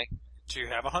 Okay. Do you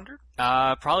have 100?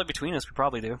 Probably between us, we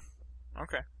probably do.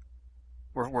 Okay.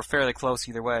 We're fairly close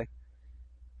either way.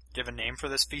 Do you have a name for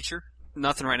this feature?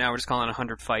 Nothing right now. We're just calling it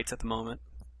 100 fights at the moment.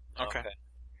 Okay.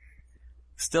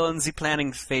 Still in the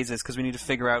planning phases because we need to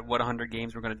figure out what 100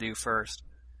 games we're going to do first.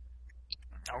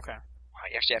 Okay.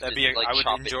 You actually have to, I would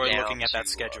chop enjoy it down looking at that to,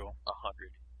 schedule.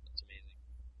 100. That's amazing.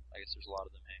 I guess there's a lot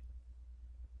of them,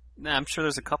 hey? Nah, I'm sure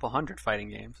there's a couple hundred fighting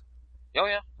games. Oh,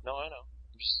 yeah. No, I know.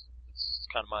 It's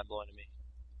kind of mind-blowing to me.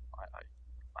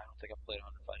 I don't think I've played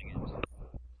 100 fighting games.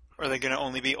 Are they going to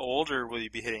only be old, or will you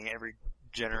be hitting every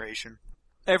generation?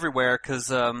 Everywhere, because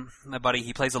my buddy,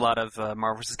 he plays a lot of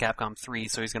Marvel vs. Capcom 3,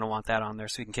 so he's going to want that on there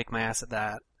so he can kick my ass at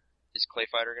that. Is Clay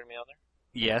Fighter going to be on there?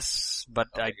 Yes, but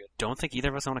Okay, I good. don't think either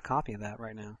of us own a copy of that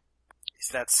right now. Is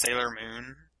that Sailor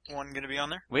Moon one going to be on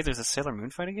there? Wait, there's a Sailor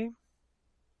Moon fighting game?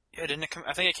 Yeah, didn't it come?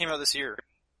 I think it came out this year.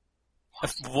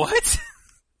 What?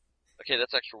 Okay,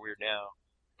 that's extra weird now,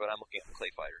 but I'm looking at Clay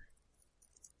Fighter.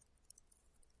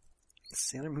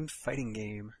 Sailor Moon fighting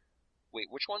game. Wait,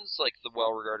 which one's like the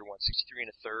well-regarded one? 63 and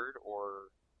a third,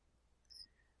 or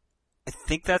I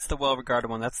think that's the well-regarded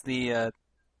one. That's the,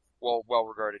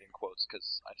 well-regarded in quotes,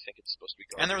 because I think it's supposed to be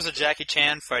garbage. And there was a Jackie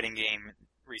Chan fighting game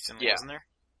recently, Yeah. wasn't there?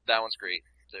 That one's great.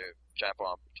 The Giant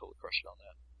Bomb totally crushed it on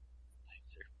that.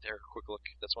 They're a quick look.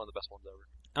 That's one of the best ones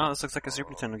ever. oh, this looks like a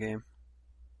Super Nintendo game.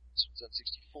 This one's on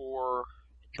 64.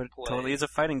 But it Play. totally is a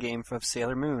fighting game for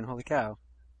Sailor Moon. Holy cow.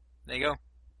 There you go.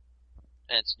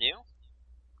 And it's new?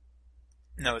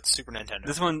 No, it's Super Nintendo.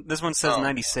 This one says Oh.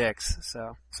 96,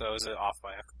 so. So is it off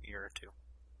by a year or two?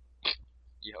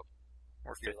 Yep.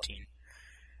 Or 15?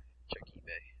 Check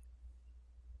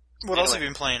eBay. What else Anyway. have you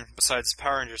been playing besides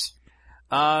Power Rangers?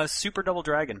 Super Double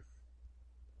Dragon.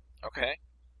 Okay.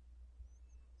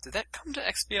 Did that come to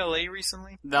XBLA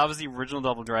recently? That was the original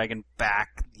Double Dragon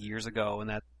back years ago, and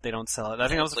that they don't sell it. I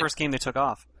think that was the first game they took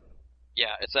off.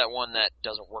 Yeah, it's that one that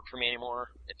doesn't work for me anymore.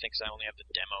 It thinks I only have the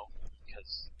demo,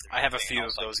 because... I have a there's few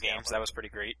of nothing else I those can games. download. That was pretty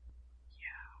great.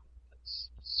 That's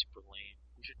super lame.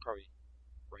 We should probably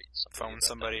write something. Phone about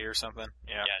somebody that. or something.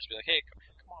 Yeah. Yeah, just be like, hey,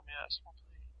 come on, man, I just want to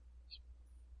play.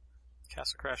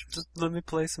 Castle Crashers. Just let me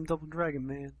play some Double Dragon,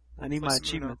 man. I need Play my some Uno.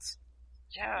 achievements.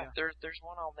 Yeah, there's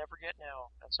one I'll never get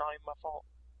now. That's not even my fault.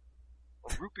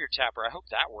 A root beer tapper. I hope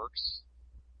that works.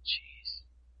 Jeez.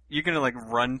 You're gonna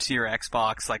run to your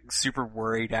Xbox super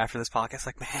worried after this podcast,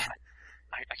 man.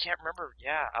 I can't remember.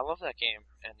 Yeah, I love that game.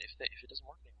 And if it doesn't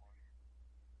work anymore.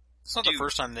 It's not Dude, the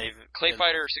first time they've Clay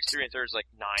Fighter 63 and 3 is like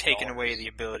 $9. taken away the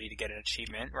ability to get an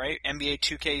achievement, right? NBA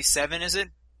 2K7, is it?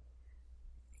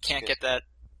 Can't get that.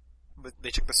 But they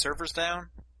took the servers down?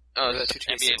 Oh, Or that's that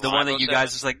 2K6. NBA The one that you 507?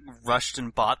 guys just rushed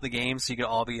and bought the game so you could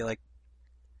all be was it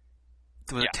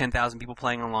Yeah. 10,000 people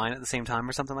playing online at the same time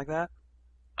or something like that?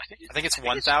 I think it's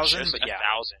 1,000, just but yeah.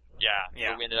 1,000. Yeah. Yeah.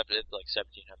 But we ended up at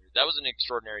 1,700. That was an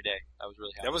extraordinary day. I was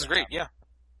really happy. That was great, happened.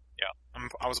 yeah.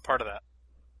 I was a part of that.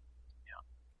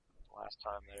 Last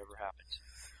time that ever happened.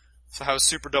 So how's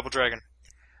Super Double Dragon?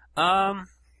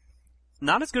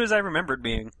 Not as good as I remember it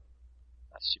being.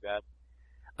 That's too bad.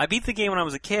 I beat the game when I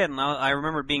was a kid, and I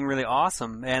remember it being really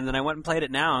awesome. And then I went and played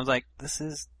it now, and I was like, this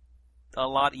is a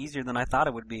lot easier than I thought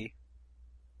it would be.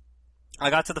 I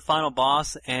got to the final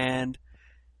boss, and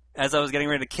as I was getting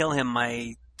ready to kill him,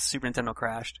 my Super Nintendo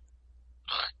crashed.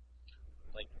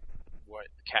 Like, what?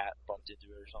 The cat bumped into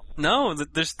it or something? No,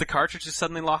 the cartridge just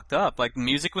suddenly locked up.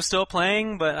 Music was still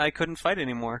playing, but I couldn't fight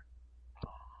anymore.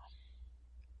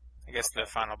 I guess the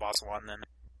final boss won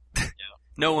then.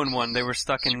 No one won. They were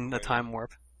stuck in Super a time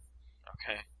warp.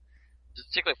 Okay. Does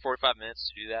it take like 45 minutes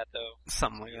to do that, though?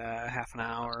 Something like that, half an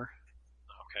hour.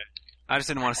 Okay. I just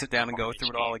didn't want to sit down and go through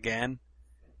it all again.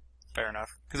 Fair enough.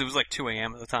 Because it was 2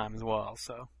 a.m. at the time as well,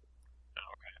 so.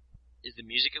 Is the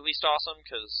music at least awesome?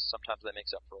 Because sometimes that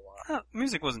makes up for a lot.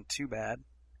 Music wasn't too bad.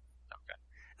 Okay.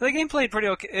 The game played pretty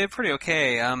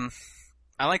okay.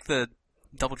 I like the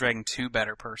Double Dragon 2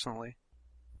 better, personally.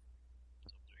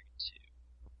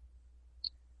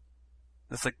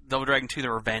 It's like Double Dragon 2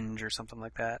 The Revenge or something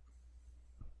like that.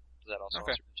 Is that also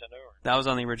Okay. on Super Nintendo? Or? That was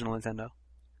on the original Nintendo.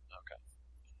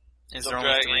 Okay. Is Double there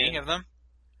only Dragon. 3 of them?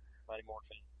 Mighty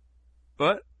Morphin.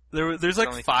 But there's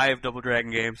Only- 5 Double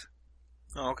Dragon games.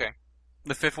 Oh, okay.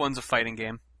 The 5th one's a fighting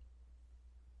game.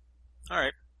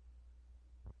 Alright.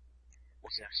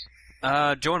 What's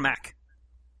next? Joe and Mac.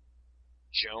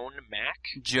 Joan Mac?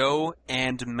 Joe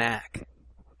and Mac.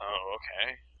 Oh,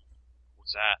 okay.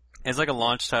 What's that? It's like a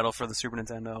launch title for the Super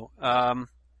Nintendo.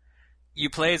 You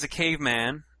play as a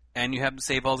caveman, and you have to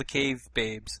save all the cave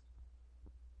babes.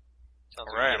 Sounds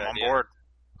like a Alright, good I'm on idea. board.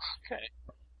 Okay.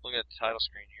 Look at the title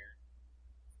screen here.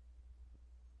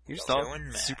 You're just Joe all and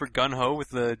Mac. super gun-ho with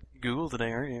the Google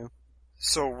today, aren't you?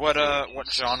 So what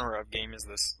genre of game is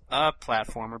this?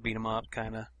 Platformer, beat 'em up,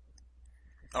 kinda.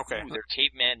 Okay. Ooh, they're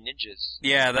caveman ninjas.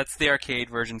 Yeah, that's the arcade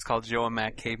version. It's called Joe and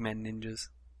Mac Caveman Ninjas.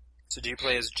 So do you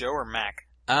play as Joe or Mac?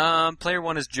 Player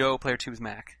 1 is Joe, player 2 is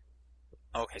Mac.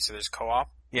 Okay, so there's co-op?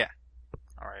 Yeah.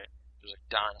 Alright. There's like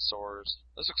dinosaurs.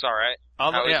 This looks alright.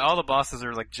 All the bosses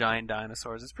are like giant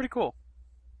dinosaurs. It's pretty cool.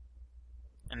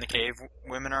 And the cave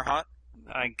women are hot?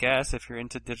 I guess if you're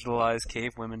into digitalized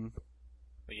cave women.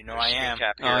 Well, you know I am.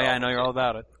 Oh yeah, I know you're all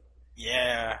about it.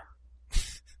 Yeah.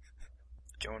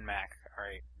 Joe and Mac.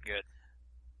 Alright, good.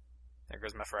 There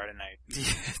goes my Friday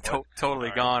night. Totally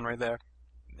Right. gone right there.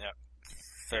 Yep.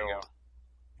 There you go.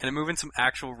 And to move in some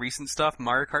actual recent stuff,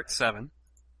 Mario Kart 7.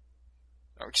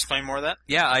 Oh, explain more of that?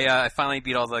 Yeah, I finally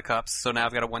beat all the cups, so now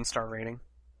I've got a 1-star rating.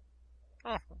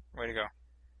 Oh, way to go.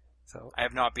 So I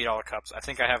have not beat all the cups. I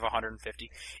think I have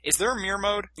 150. Is there a mirror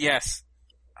mode? yes,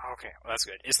 Okay, well that's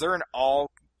good. Is there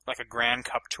like a Grand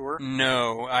Cup tour?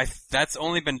 no, that's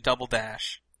only been Double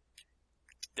Dash.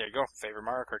 There you go. Favorite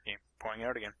Mario Kart game. Pointing it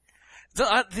out again.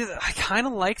 I kind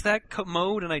of like that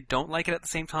mode, and I don't like it at the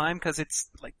same time because it's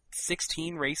like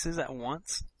 16 races at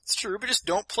once. It's true, but just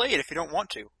don't play it if you don't want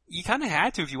to. You kind of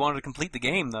had to if you wanted to complete the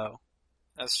game, though.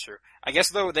 That's true. I guess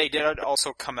though they did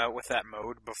also come out with that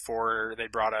mode before they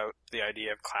brought out the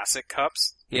idea of Classic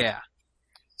Cups. Yeah.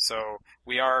 So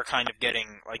we are kind of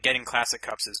getting Classic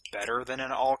Cups is better than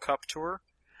an all cup tour.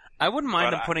 I wouldn't mind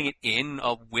But them putting it in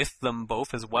with them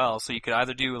both as well, so you could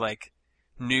either do like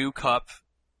new cup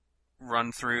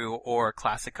run through or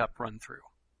classic cup run through.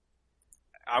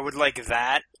 I would like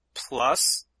that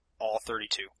plus all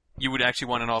 32. You would actually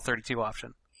want an all 32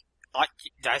 option.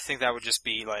 I think that would just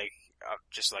be like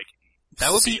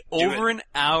That would be do over it. an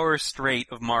hour straight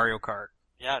of Mario Kart.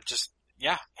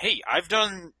 Yeah. Hey, I've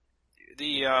done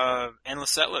the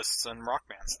endless set lists and Rock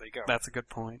Bands. There you go. That's a good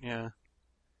point, yeah.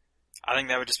 I think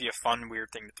that would just be a fun, weird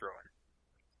thing to throw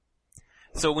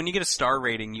in. So when you get a star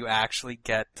rating, you actually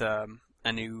get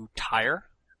a new tire.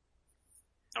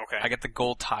 Okay. I get the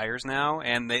gold tires now,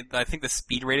 and I think the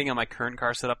speed rating on my current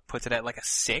car setup puts it at like a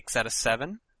 6 out of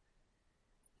 7.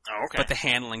 Oh, okay. But the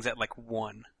handling's at like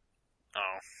 1. Oh.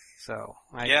 So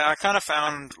I kind of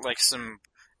found like some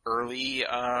early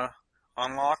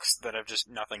unlocks that have just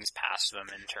nothing's past them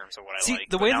in terms of what I see like.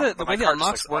 the But way now- the but my way the car just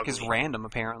unlocks looks work is ugly. random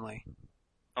apparently.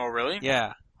 Oh, really?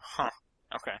 Yeah. Huh.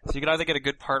 Okay. So you could either get a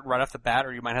good part right off the bat,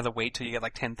 or you might have to wait till you get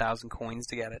like 10,000 coins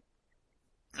to get it.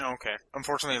 Okay.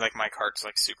 Unfortunately, like my cart's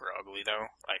like super ugly though.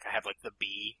 Like I have like the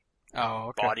bee Oh,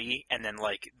 okay. body and then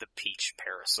like the peach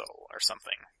parasol or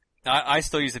something. I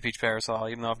still use the peach parasol,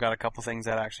 even though I've got a couple things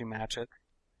that actually match it.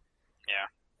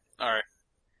 Yeah. All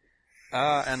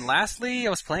right. And lastly, I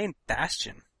was playing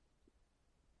Bastion.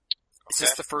 Is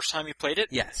this the first time you played it?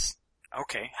 Yes.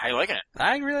 Okay. How you liking it?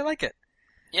 I really like it.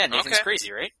 Yeah, Nathan's Okay.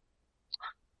 crazy, right?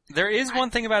 There is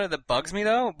one thing about it that bugs me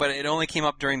though, but it only came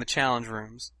up during the challenge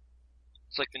rooms.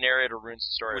 It's like the narrator ruins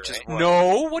the story, Which is right? What?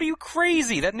 No, what are you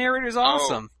crazy? That narrator's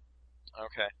awesome.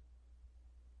 Okay.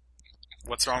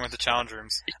 What's wrong with the challenge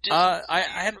rooms? It didn't I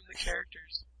had from the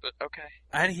characters, but okay.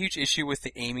 I had a huge issue with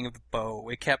the aiming of the bow.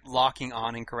 It kept locking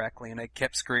on incorrectly, and it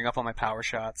kept screwing up all my power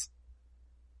shots.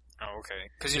 Oh, okay.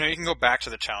 Because you can go back to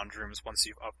the challenge rooms once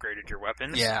you've upgraded your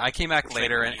weapons. Yeah, I came back Which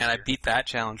later, make it and I easier. beat that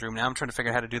challenge room. Now I'm trying to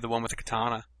figure out how to do the one with the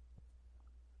katana.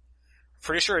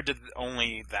 Pretty sure I did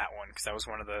only that one because that was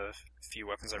one of the few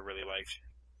weapons I really liked.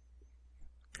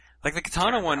 Like the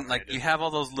katana Sorry, one, I'm like rated. you have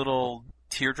all those little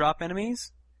teardrop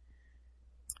enemies.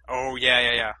 Oh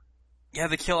yeah. Yeah,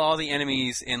 they kill all the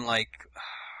enemies in like,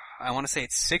 I want to say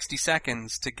it's 60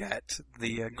 seconds to get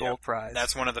the gold prize.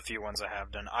 That's one of the few ones I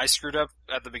have done. I screwed up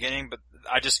at the beginning, but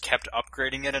I just kept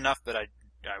upgrading it enough that I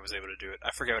was able to do it. I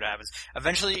forget what happens.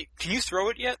 Eventually, can you throw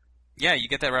it yet? Yeah, you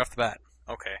get that right off the bat.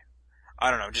 Okay. I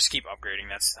don't know. Just keep upgrading.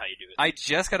 That's how you do it. I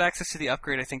just got access to the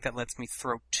upgrade. I think that lets me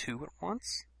throw 2 at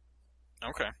once.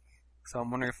 Okay. So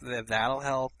I'm wondering if that'll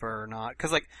help or not.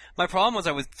 Because like my problem was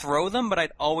I would throw them, but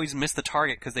I'd always miss the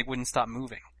target because they wouldn't stop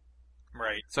moving.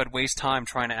 Right. So I'd waste time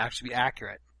trying to actually be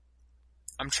accurate.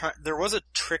 There was a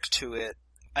trick to it.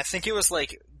 I think it was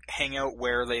like hang out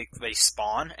where they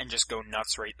spawn and just go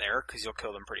nuts right there because you'll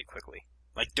kill them pretty quickly.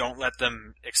 Like don't let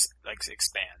them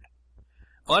expand.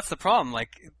 Well, that's the problem.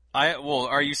 Like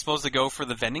are you supposed to go for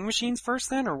the vending machines first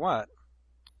then, or what?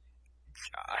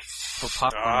 For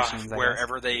popcorn machines, I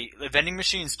wherever the vending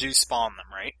machines do spawn them,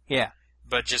 right? Yeah.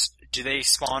 But just do they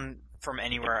spawn from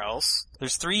anywhere else?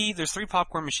 There's three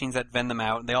popcorn machines that vend them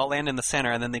out. They all land in the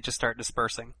center, and then they just start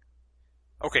dispersing.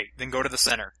 Okay, then go to the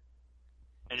center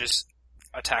and just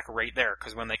attack right there.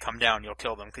 Because when they come down, you'll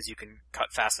kill them because you can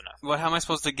cut fast enough. Well, how am I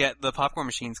supposed to get the popcorn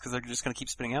machines? Because they're just going to keep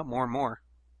spitting out more and more.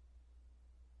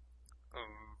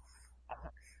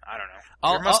 I don't know.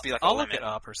 There must be like I'll a look limit. it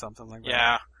up or something like that.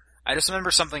 Yeah. I just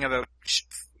remember something about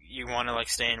you want to like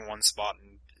stay in one spot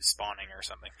and spawning or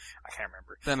something. I can't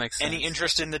remember. That makes sense. Any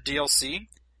interest in the DLC?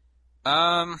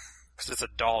 Um, Because it's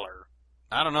 $1.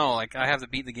 I don't know. Like, I have to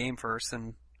beat the game first,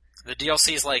 and The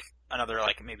DLC is like another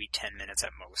like maybe 10 minutes at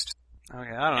most. okay,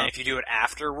 I don't know. And if you do it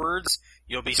afterwards,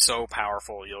 you'll be so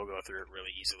powerful you'll go through it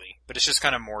really easily. But it's just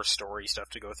kind of more story stuff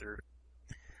to go through.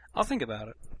 I'll think about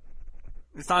it.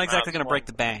 It's not exactly going to break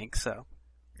the bank, so.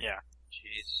 Yeah.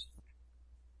 Jeez.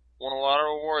 Won a lot of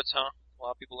awards, huh? A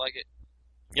lot of people like it.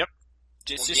 Yep. Won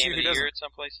It's Game just you of who the Year doesn't. at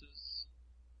some places.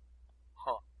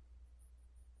 Huh.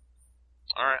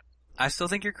 Alright. I still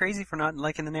think you're crazy for not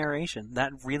liking the narration.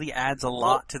 That really adds a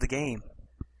lot to the game.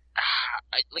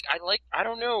 I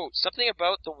don't know, something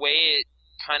about the way it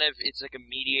kind of, it's like a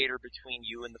mediator between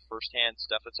you and the first-hand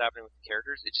stuff that's happening with the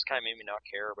characters. It just kind of made me not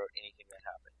care about anything that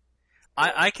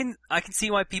happened. I can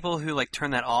see why people who like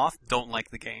turn that off don't like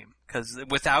the game, because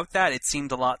without that it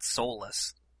seemed a lot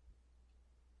soulless.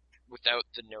 Without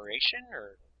the narration,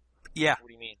 or Yeah, what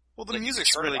do you mean? Well, the Like,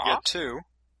 music's turn it really off? good too.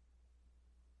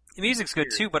 the music's good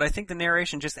too, but I think the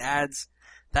narration just adds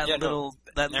that little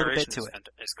bit Narration to it.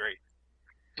 is great.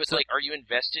 But So- like, are you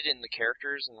invested in the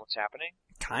characters and what's happening?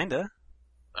 Kinda.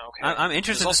 Okay. I'm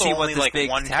interested to There's see also what only, this like, big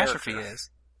one catastrophe character. is.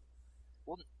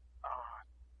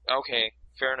 Okay,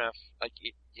 fair enough. Like,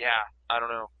 yeah, I don't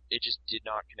know. It just did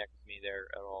not connect with me there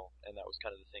at all, and that was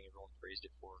kind of the thing everyone praised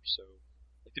it for. So,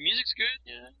 like, the music's good,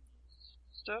 yeah,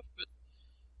 stuff, but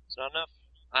it's not enough.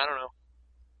 I don't know.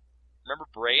 Remember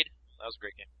Braid? That was a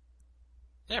great game.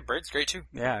 Yeah, Braid's great too.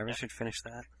 Yeah, I really should finish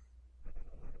that.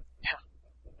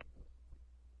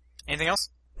 Anything else?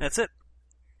 That's it.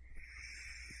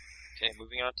 Okay,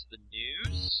 moving on to the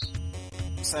news.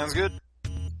 Sounds good.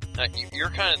 You're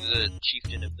kind of the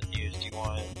chieftain of the news. Do you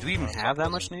want? Do we even have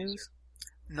that much news?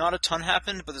 Not a ton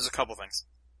happened, but there's a couple things.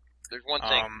 There's one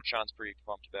thing Sean's pretty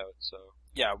pumped about. So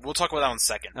Yeah, we'll talk about that one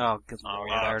second. Oh, good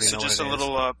lord, I already So know just what a it is.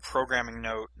 little programming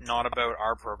note, not about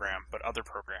our program, but other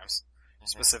programs, Mm-hmm.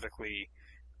 specifically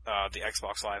the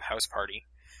Xbox Live House Party,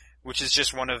 which is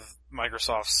just one of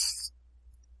Microsoft's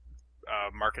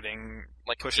marketing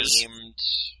like pushes. themed.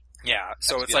 Yeah,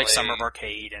 so it's like XBLA. Summer of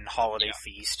Arcade and Holiday Yeah.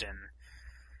 Feast and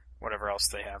whatever else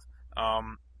they have.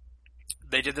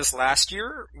 They did this last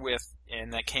year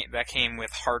and that came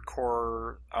with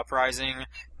Hardcore Uprising,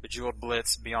 Bejeweled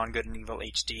Blitz, Beyond Good and Evil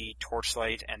HD,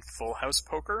 Torchlight, and Full House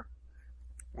Poker,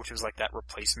 which was like that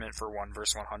replacement for 1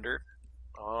 vs. 100,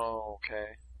 Oh,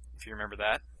 okay. if you remember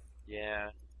that. Yeah.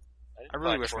 I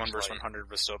really buy wish 1 vs. Torchlight. 100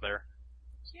 was still there.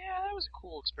 Yeah, that was a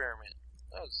cool experiment.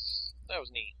 That was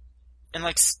neat. And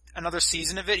like another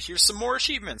season of it, here's some more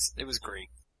achievements. It was great.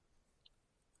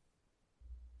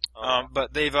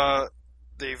 But they've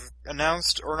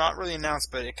announced, or not really announced,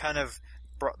 but it kind of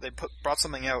brought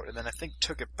something out, and then I think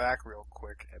took it back real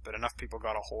quick, but enough people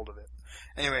got a hold of it.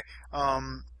 Anyway,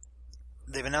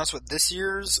 they've announced what this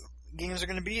year's games are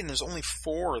going to be, and there's only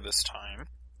 4 this time.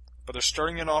 But they're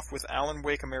starting it off with Alan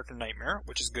Wake American Nightmare,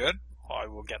 which is good. I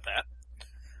will get that.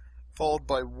 Followed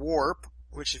by Warp,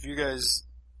 which if you guys,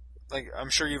 like, I'm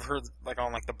sure you've heard, like,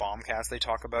 on, like, the Bombcast, they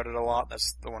talk about it a lot.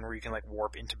 That's the one where you can, like,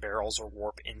 warp into barrels or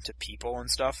warp into people and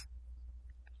stuff.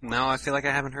 No, I feel like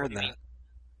I haven't heard What do you that. mean?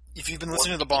 If you've been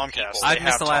listening to the Bombcast, people. they I've have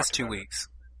missed the last talked 2 about it. weeks.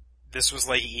 This was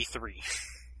like E3.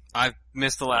 I've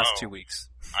missed the last Oh. 2 weeks.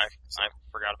 I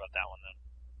forgot about that one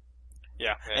then.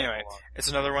 Yeah, Okay, anyway, hold on. it's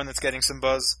another one that's getting some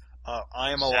buzz.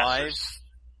 I Am Alive,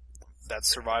 that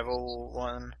survival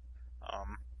one.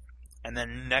 And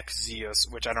then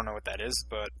Nexios, which I don't know what that is,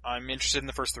 but I'm interested in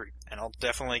the first 3, and I'll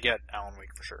definitely get Alan Wake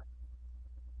for sure.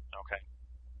 Okay.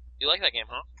 You like that game,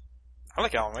 huh? I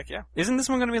like Alan Wake, yeah. Isn't this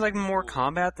one going to be like more Ooh.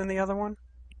 combat than the other one?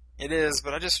 It is,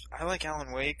 but I like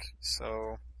Alan Wake,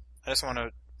 so I just want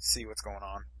to see what's going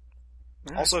on.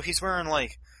 Yeah. Also, he's wearing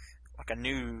like a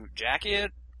new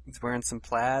jacket. He's wearing some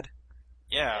plaid.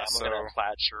 Yeah, I'm so looking at a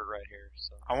plaid shirt right here.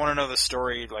 So I want to know the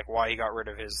story, like why he got rid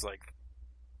of his like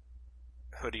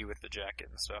hoodie with the jacket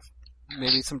and stuff.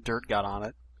 Maybe some dirt got on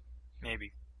it.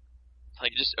 Maybe.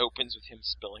 like it just opens with him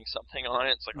spilling something on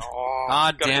it. It's like, oh,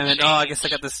 Ah, gotta damn it. change. Oh, I guess I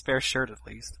got the spare shirt at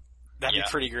least. That'd Yeah. be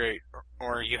pretty great.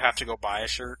 Or you have to go buy a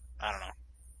shirt. I don't know.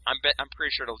 I'm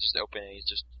pretty sure it'll just open and he's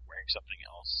just wearing something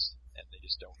else, and they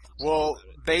just don't. Well, about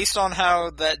it. based on how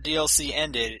that DLC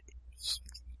ended,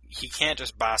 he can't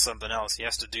just buy something else. He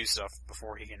has to do stuff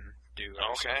before he can do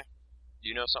other stuff. Okay.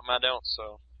 You know something I don't,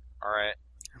 so alright.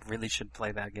 I really should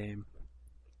play that game.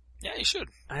 Yeah, you should.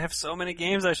 I have so many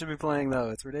games I should be playing though.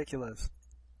 It's ridiculous.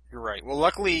 You're right. Well,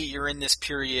 luckily you're in this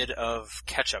period of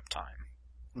catch-up time.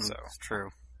 So It's true.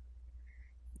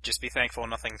 just be thankful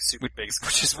nothing super big.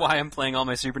 Which is why I'm playing all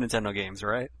my Super Nintendo games,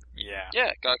 right? Yeah.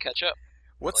 Yeah, gotta catch up.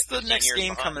 What's Like the next 15 years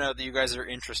game behind. coming out that you guys are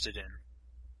interested in?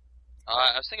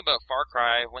 I was thinking about Far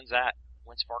Cry. When's that?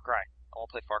 When's Far Cry? I want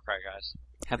to play Far Cry, guys.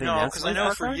 Have they No, announced because I one know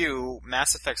Far for Cry? you,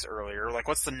 Mass Effect's earlier. Like,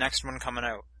 what's the next one coming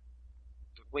out?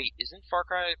 But wait, isn't Far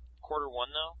Cry Q1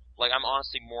 though? Like, I'm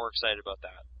honestly more excited about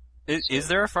that. Is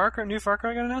there a new Far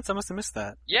Cry got announced? I must have missed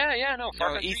that. Yeah, no.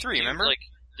 Far No, Cry E3, 3, remember? Like,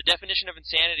 the definition of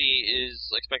insanity is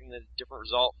like, expecting a different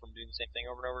result from doing the same thing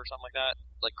over and over or something like that.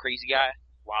 Like, crazy guy.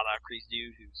 Wild out crazy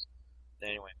dude who's...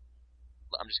 Anyway.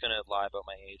 I'm just gonna lie about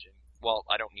my age and... Well,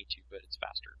 I don't need to, but it's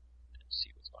faster. To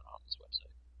see what's going on this website.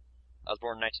 I was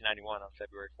born in 1991 on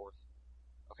February 4th.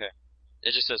 Okay.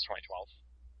 It just says 2012.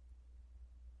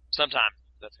 Sometime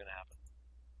that's gonna happen.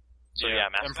 So yeah,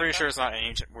 Mass I'm pretty Effect sure it's not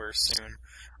anywhere soon.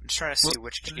 I'm just trying to see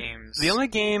which games. The only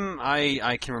game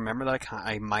I can remember that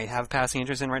I might have passing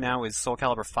interest in right now is Soul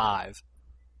Calibur 5.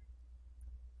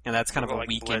 And that's kind of a Like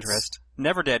weak Blitz. interest.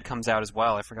 Never Dead comes out as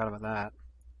well. I forgot about that.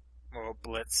 Well,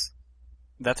 Blitz.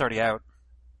 That's already out.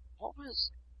 What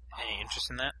was... Any interest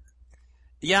in that?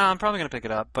 Yeah, I'm probably going to pick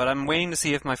it up, but I'm waiting to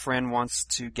see if my friend wants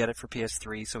to get it for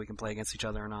PS3 so we can play against each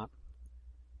other or not.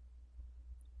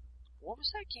 What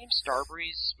was that game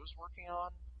Starbreeze was working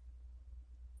on?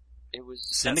 It was...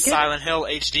 Syndicate? Silent Hill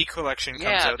HD collection comes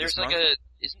Yeah, out there's this like month.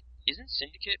 Isn't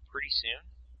Syndicate pretty soon?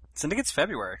 Syndicate's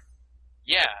February.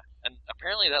 Yeah, and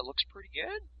apparently that looks pretty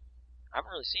good. I haven't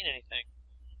really seen anything.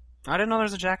 I didn't know there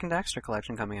was a Jack and Daxter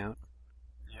collection coming out.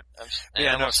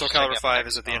 Yeah, no, I'm Soul just checking Calibur out 5 my-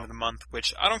 is at the end of the month,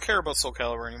 which I don't care about Soul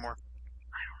Calibur anymore.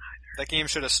 That game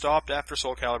should have stopped after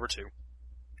Soul Calibur 2.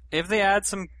 If they add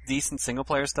some decent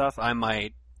single-player stuff, I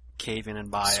might cave in and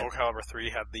buy Soul it. Calibur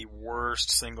 3 had the worst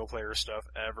single-player stuff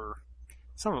ever.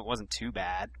 Some of it wasn't too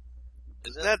bad.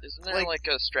 Isn't That, there like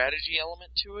a strategy element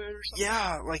to it or something?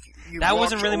 Yeah, like, you That walked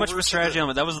wasn't really much of over a to strategy the-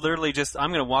 element. That was literally just, I'm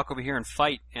going to walk over here and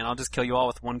fight, and I'll just kill you all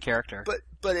with one character.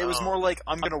 But it was Oh. more like,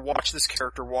 I'm gonna watch this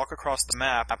character walk across the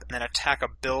map and then attack a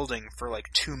building for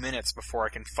like 2 minutes before I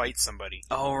can fight somebody.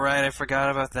 Oh, right, I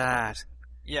forgot about that.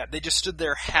 Yeah, they just stood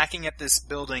there hacking at this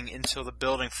building until the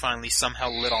building finally somehow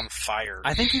lit on fire.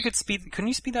 I think you could couldn't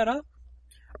you speed that up?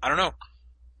 I don't know.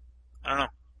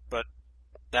 But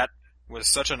that was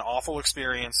such an awful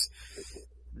experience.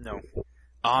 No.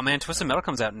 Oh man, Twisted Metal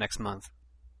comes out next month.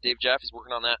 Dave Jaffe's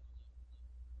working on that.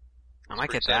 I might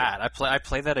pretty get that. I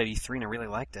played that at E3 and I really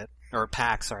liked it. Or at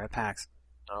PAX, at PAX.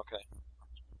 Okay.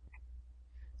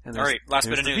 And Alright, last bit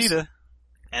there's of the news. Vita.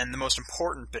 And the most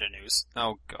important bit of news.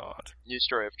 Oh god. News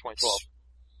story of 2012.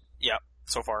 Yeah,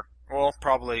 so far. Well,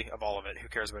 probably of all of it. Who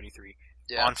cares about E3?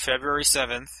 Yeah. On February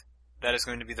 7th, that is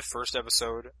going to be the first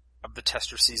episode of the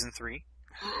Tester Season 3.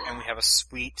 And we have a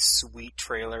sweet, sweet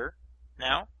trailer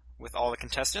now with all the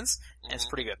contestants. And it's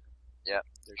pretty good. Yeah.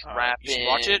 There's You rapping. should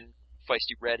watch it.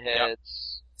 Feisty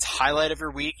redheads. It's a highlight of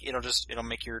your week. It'll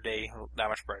make your day that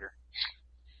much brighter.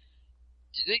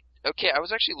 Did they? Okay, I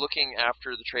was actually looking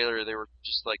after the trailer. There were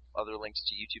just like other links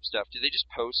to YouTube stuff. Do they just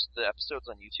post the episodes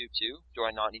on YouTube too? Do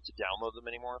I not need to download them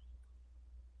anymore?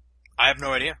 I have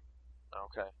no idea.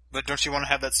 Okay. But don't you want to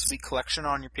have that sweet collection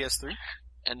on your PS3?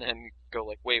 And then go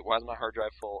like, wait, why is my hard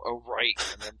drive full? Oh, right.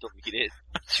 And then delete it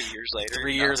 2 years later.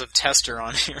 3 years of Tester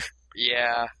on here.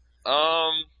 Yeah.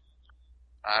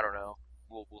 I don't know.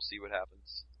 We'll see what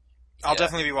happens. I'll Yeah.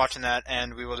 definitely be watching that,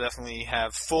 and we will definitely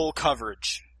have full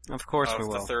coverage Of course we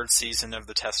of the will. third season of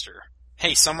the Tester.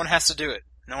 Hey, someone has to do it.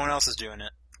 No one else is doing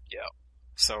it. Yeah.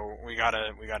 So we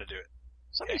gotta do it.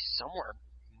 Somebody somewhere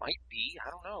might be. I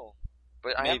don't know.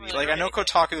 But I haven't Maybe. really Like, I heard know anything.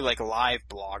 Kotaku, like, live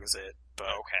blogs it, but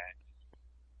Okay.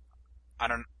 I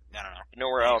don't know.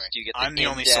 Nowhere Anyway, else do you get the I'm the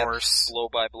only in-depth, source.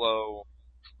 blow-by-blow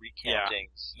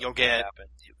recountings. You'll of what get- happened.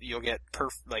 You'll get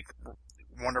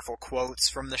wonderful quotes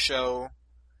from the show.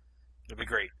 It'll be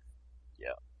great.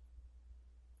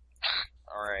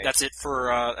 All right. That's it for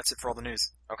all the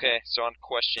news. Okay, so on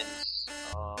questions,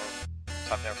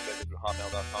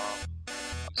 topdownperspective@hotmail.com.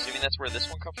 I'm assuming that's where this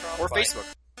one comes from? Or By-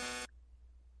 Facebook.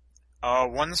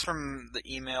 One's from the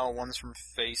email, one's from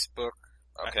Facebook.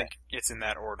 I Okay, think it's in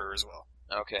that order as well.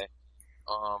 okay.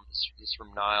 This is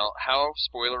from Niall. How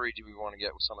spoilery do we want to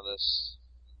get with some of this?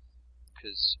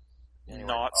 Because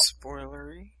Not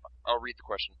spoilery. I'll read the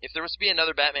question. If there was to be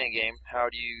another Batman game, how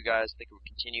do you guys think it would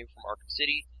continue from Arkham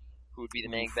City? Who would be the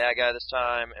main bad guy this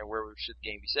time, and where should the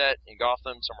game be set? In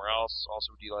Gotham, somewhere else?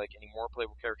 Also, would you like any more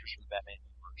playable characters from the Batman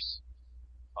universe?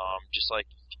 Just like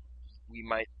we'd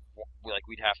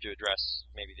have to address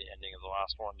maybe the ending of the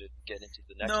last one to get into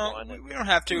the next No, one. we don't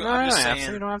have to. No, I'm you just don't have to.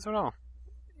 saying. You don't have to at all.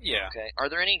 Yeah. Okay. Are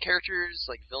there any characters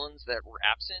like villains that were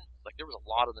absent? Like there was a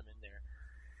lot of them in there.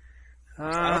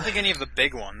 I don't think any of the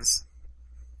big ones.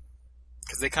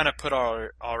 Because they kind of put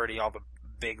already all the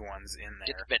big ones in there.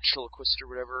 Get the ventriloquist or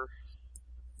whatever.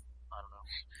 I don't know.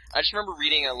 I just remember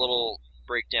reading a little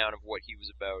breakdown of what he was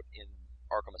about in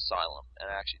Arkham Asylum, and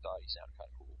I actually thought he sounded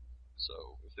kind of cool.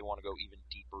 So if they want to go even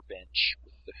deeper bench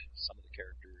with some of the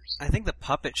characters, I think the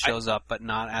puppet shows up, but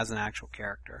not as an actual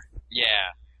character.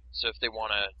 Yeah. So if they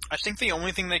want to, I think the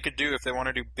only thing they could do if they want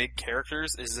to do big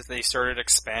characters is if they started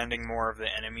expanding more of the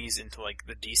enemies into like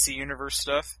the DC universe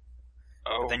stuff.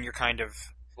 oh, Then you're kind of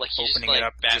like you just opening like it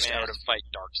up Batman just out of fight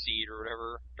Darkseid or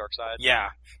whatever, Darkseid. yeah.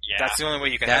 Yeah. That's the only way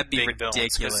you can That'd have be big villains.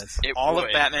 'Cause ridiculous. It all would.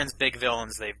 of Batman's big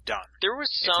villains they've done. There was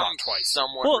If some not twice.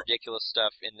 somewhat Well- ridiculous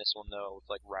stuff in this one though, with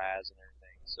like Raz and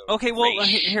everything. So Okay, well, Ra's-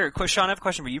 here, Sean, I have a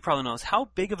question for you. You probably know this. How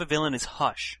big of a villain is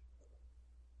Hush?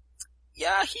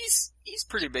 Yeah, he's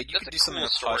pretty big. You That's could a do something cool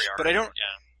with story Hush, arc. but I don't.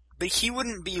 Yeah. But he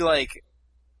wouldn't be like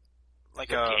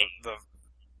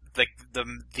The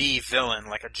the villain,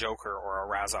 like a Joker or a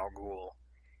Ra's al Ghul.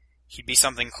 He'd be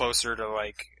something closer to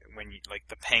like like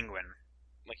the Penguin.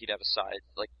 Like he'd have a side,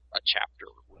 like a chapter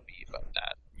would be about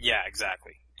that. Yeah,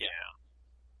 exactly. Yeah,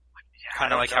 Yeah, kind I of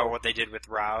don't like know. how what they did with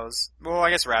Raz. Well, I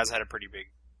guess Raz had a pretty big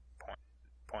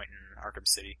point in Arkham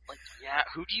City. Like, yeah,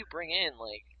 who do you bring in?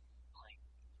 Like,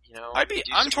 you know, I'm do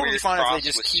some totally weird fine if they cross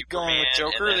just with keep going with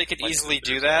Superman, Joker. and then, They could like, easily put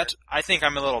do his that. I think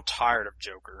I'm a little tired of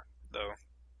Joker, though.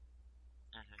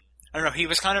 I don't know. He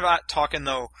was kind of talking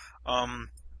though,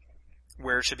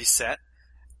 where it should be set.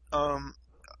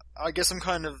 I guess I'm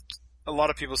kind of. A lot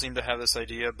of people seem to have this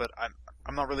idea, but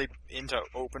I'm not really into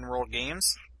open world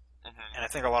games, and I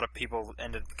think a lot of people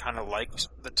kind of liked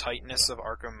the tightness of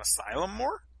Arkham Asylum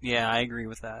more. Yeah, I agree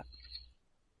with that.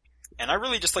 And I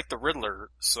really just like the Riddler,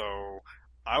 so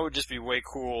I would just be way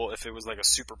cool if it was like a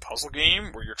super puzzle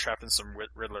game where you're trapped in some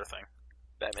Riddler thing.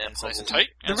 Batman It's nice and puzzles. tight.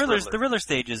 and it's The Riddler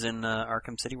stages in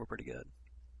Arkham City were pretty good.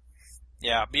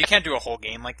 Yeah, but you can't do a whole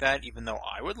game like that, even though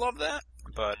I would love that.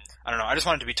 But, I don't know, I just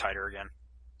want it to be tighter again.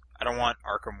 I don't want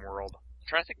Arkham World. I'm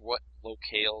trying to think what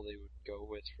locale they would go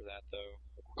with for that, though.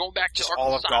 We're going back to Just Arkham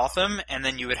all of Asylum. Gotham, and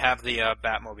then you would have the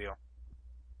Batmobile.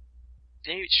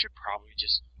 They should probably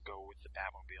just go with the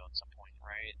Batmobile at some point,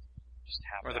 right? Just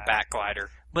have Or the that. Batglider.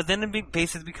 But then it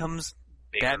basically becomes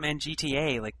Bigger. Batman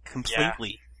GTA, like,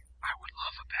 completely. I would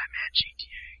love a Batman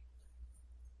GTA.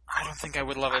 I don't think I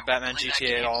would love a I would Batman play that GTA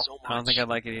at game all. so I don't think much. I'd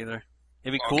like it either.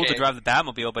 It'd be cool to Okay. drive the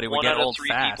Batmobile, but it would One get out old of 3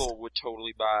 fast. people would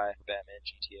totally buy Batman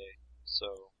GTA,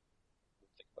 so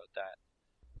think about that.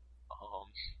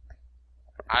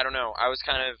 I don't know. I was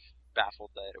kind of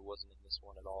baffled that it wasn't in this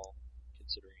one at all,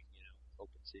 considering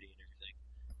open city and everything.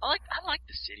 I like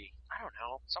the city. I don't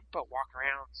know. Something about walking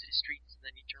around city streets and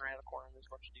then you turn around the corner and there's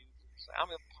a bunch of dudes. And it's like, I'm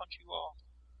gonna punch you all.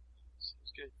 So it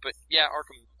was good, but yeah,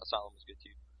 Arkham Asylum was good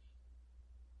too.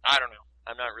 I don't know.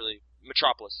 I'm not really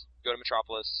Metropolis. Go to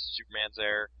Metropolis. Superman's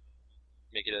there.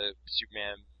 Make it a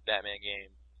Superman Batman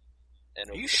game. And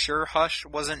Are you sure Hush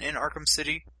wasn't in Arkham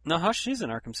City? No, Hush is in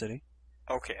Arkham City.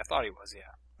 Okay, I thought he was,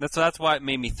 yeah. That's why it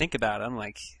made me think about it. I'm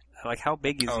like how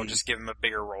big is Oh, he? just give him a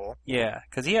bigger role. Yeah,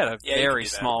 because he had a Yeah, you very can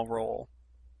do that. small role.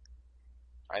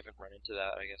 I haven't run into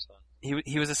that, I guess, then.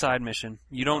 He was a side mission.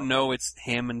 You don't know it's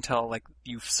him until like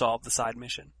you've solved the side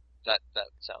mission. That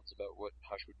sounds about what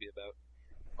Hush would be about.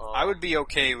 I would be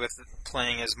okay with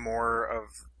playing as more of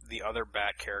the other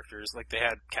Bat characters. Like, they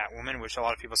had Catwoman, which a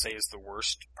lot of people say is the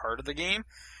worst part of the game.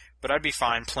 But I'd be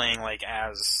fine playing, like,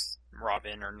 as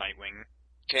Robin or Nightwing.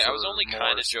 Okay, I was for only more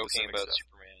kind of joking specific about stuff.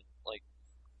 Superman. Like,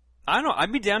 I don't know.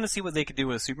 I'd be down to see what they could do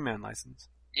with a Superman license.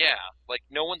 yeah, like,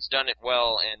 no one's done it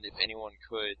well, and if anyone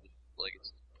could, like,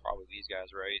 it's probably these guys,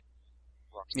 right?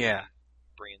 Rocksteady, Yeah.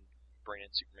 Bring in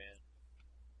Superman.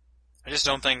 I just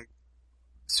don't think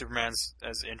Superman's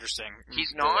as interesting. He's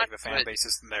The, not, like, the fan but- base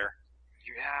isn't there.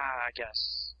 Yeah, I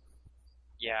guess.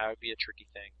 Yeah, it would be a tricky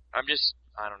thing. I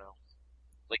don't know.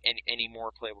 Like, any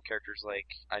more playable characters, like,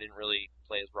 I didn't really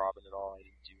play as Robin at all. I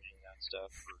didn't do any of that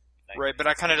stuff. Right, but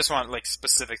I kind of just want, like,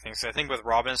 specific things. So I think with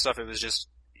Robin and stuff, it was just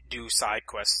do side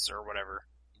quests or whatever.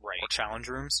 Right. Or challenge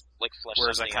rooms. Like, flesh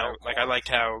Whereas I something kind out of, like, more. I liked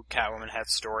how Catwoman had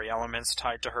story elements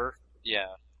tied to her.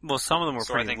 Yeah. Well, some of them were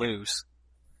So I pretty think- loose.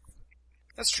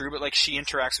 That's true, but, like, she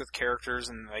interacts with characters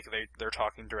and, like, they're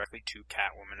talking directly to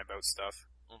Catwoman about stuff.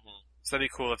 Mm-hmm. So that'd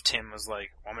be cool if Tim was like,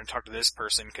 well, I'm gonna talk to this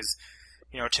person, because,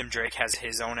 Tim Drake has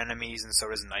his own enemies, and so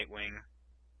does Nightwing.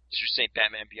 It's your St.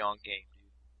 Batman Beyond game,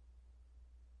 dude.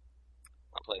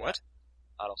 I'll play What?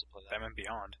 that. I'd also play that. Batman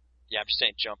Beyond. Yeah, I'm just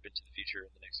saying jump into the future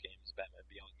in the next game is a Batman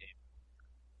Beyond game.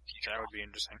 Future. That would be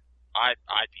interesting. I'd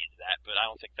be into that, but I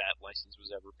don't think that license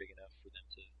was ever big enough for them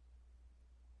to...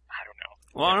 I don't know.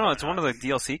 Well, I don't know. It's Probably one of the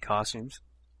DLC costumes.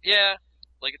 Yeah,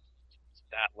 like it's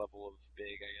that level of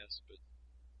big, I guess, but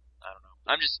I don't know.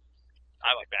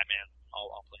 I like Batman.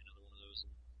 I'll play another one of those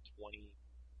in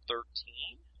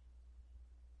 2013.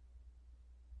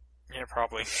 Yeah,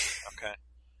 probably. Okay.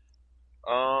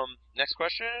 Next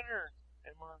question, or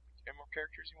any more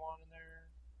characters you want in there?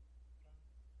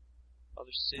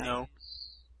 Other cities? No.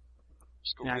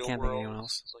 Just go Yeah, I real can't think of world. anyone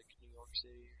else. It's like New York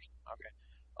City or something. Okay.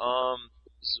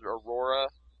 This is Aurora,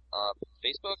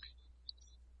 Facebook.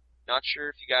 Not sure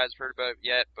if you guys have heard about it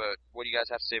yet, but what do you guys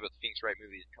have to say about the Phoenix Wright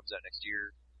movie that comes out next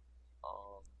year?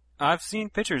 I've seen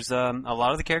pictures. A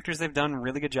lot of the characters they've done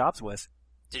really good jobs with.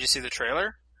 Did you see the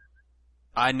trailer?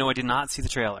 I did not see the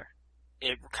trailer.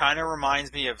 It kind of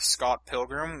reminds me of Scott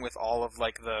Pilgrim with all of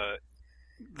like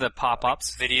The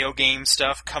pop-ups. video game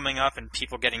stuff coming up and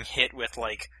people getting hit with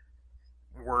like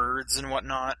words and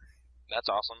whatnot. That's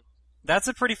awesome. That's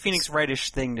a pretty Phoenix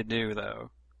Wright-ish thing to do,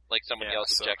 though. Like somebody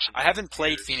else's objection. I haven't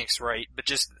played Phoenix Wright, but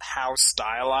just how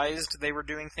stylized they were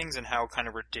doing things and how kind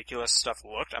of ridiculous stuff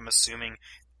looked. I'm assuming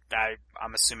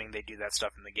they do that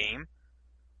stuff in the game.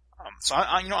 So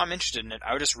I'm interested in it.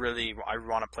 I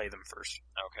want to play them first.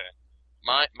 Okay.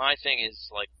 My thing is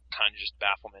like kind of just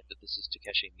bafflement that this is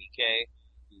Takeshi Miike,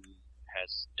 who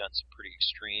has done some pretty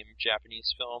extreme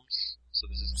Japanese films.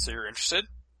 So you're interested?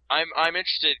 I'm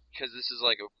interested because this is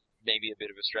like maybe a bit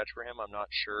of a stretch for him. I'm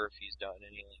not sure if he's done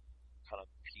any like kind of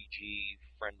PG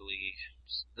friendly,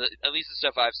 at least the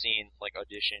stuff I've seen, like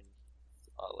Audition,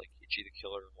 like Ichi the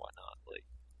Killer and whatnot. Like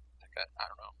I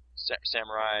don't know,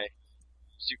 Samurai,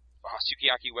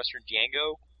 Sukiyaki Western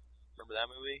Django. Remember that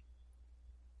movie?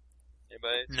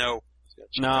 Anybody? No.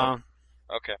 No.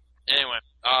 Okay. Anyway,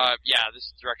 yeah,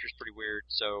 this director's pretty weird,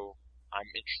 so I'm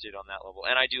interested on that level,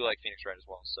 and I do like Phoenix Wright as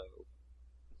well.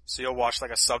 So you'll watch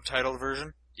like a subtitled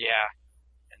version? Yeah,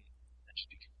 and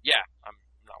just I'm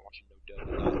not watching no dub.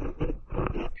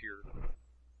 Pure.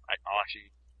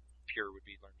 Pure would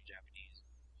be learning Japanese.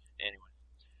 Anyway,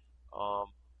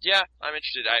 yeah, I'm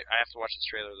interested. I have to watch this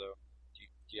trailer though. Do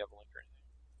you have a link or anything?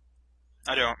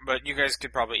 I don't, but you guys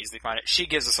could probably easily find it. He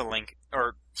gives us a link,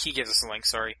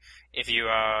 sorry, if you,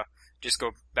 just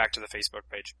go back to the Facebook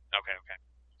page. Okay.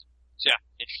 So yeah,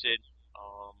 interested.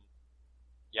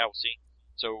 Yeah, we'll see.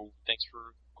 So, thanks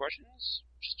for questions.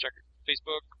 Just check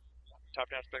Facebook,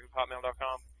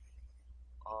 topdownperspective@hotmail.com.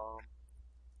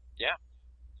 Yeah.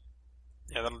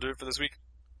 Yeah, that'll do it for this week.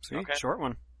 Sweet, okay. Short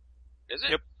one. Is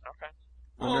it? Yep. Okay.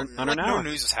 Under an hour. No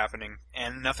news is happening,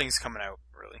 and nothing's coming out,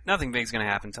 really. Nothing big's gonna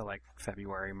happen until like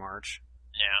February, March.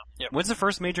 Yeah. Yep. When's the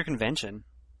first major convention?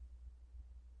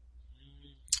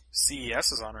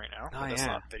 CES is on right now. Oh, that's yeah.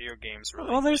 not video games, really.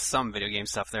 Well, there's some video game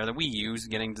stuff there. The Wii U's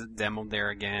getting demoed there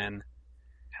again.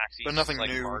 PAX East But nothing is like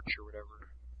new. March or whatever.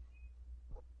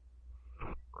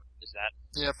 Is that?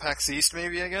 Yeah, PAX East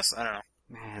maybe, I guess? I don't know.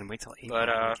 Man, wait till April.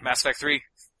 But, Mass Effect 3.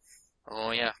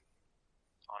 Oh, yeah.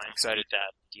 I'm excited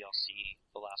that DLC,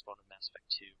 the last one of Mass Effect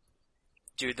 2.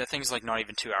 Dude, that thing's like not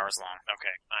even 2 hours long.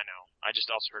 Okay, I know. I just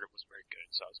also heard it was very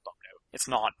good, so I was bummed out. It's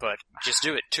not, but just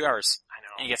do it. 2 hours. I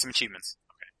know. And you get some achievements.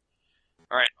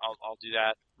 Alright, I'll do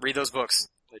that. Read those books.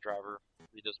 Play Driver.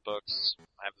 Read those books.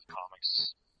 I have the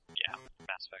comics. Yeah,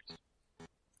 Mass Effect.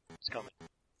 It's coming.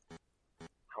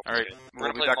 Hope Alright, it's good.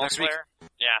 we'll We're be gonna play back next week. multiplayer?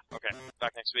 Yeah, okay.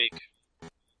 Back next week.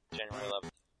 January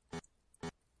 11th.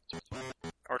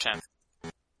 Or 10th.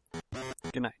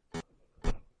 Good night.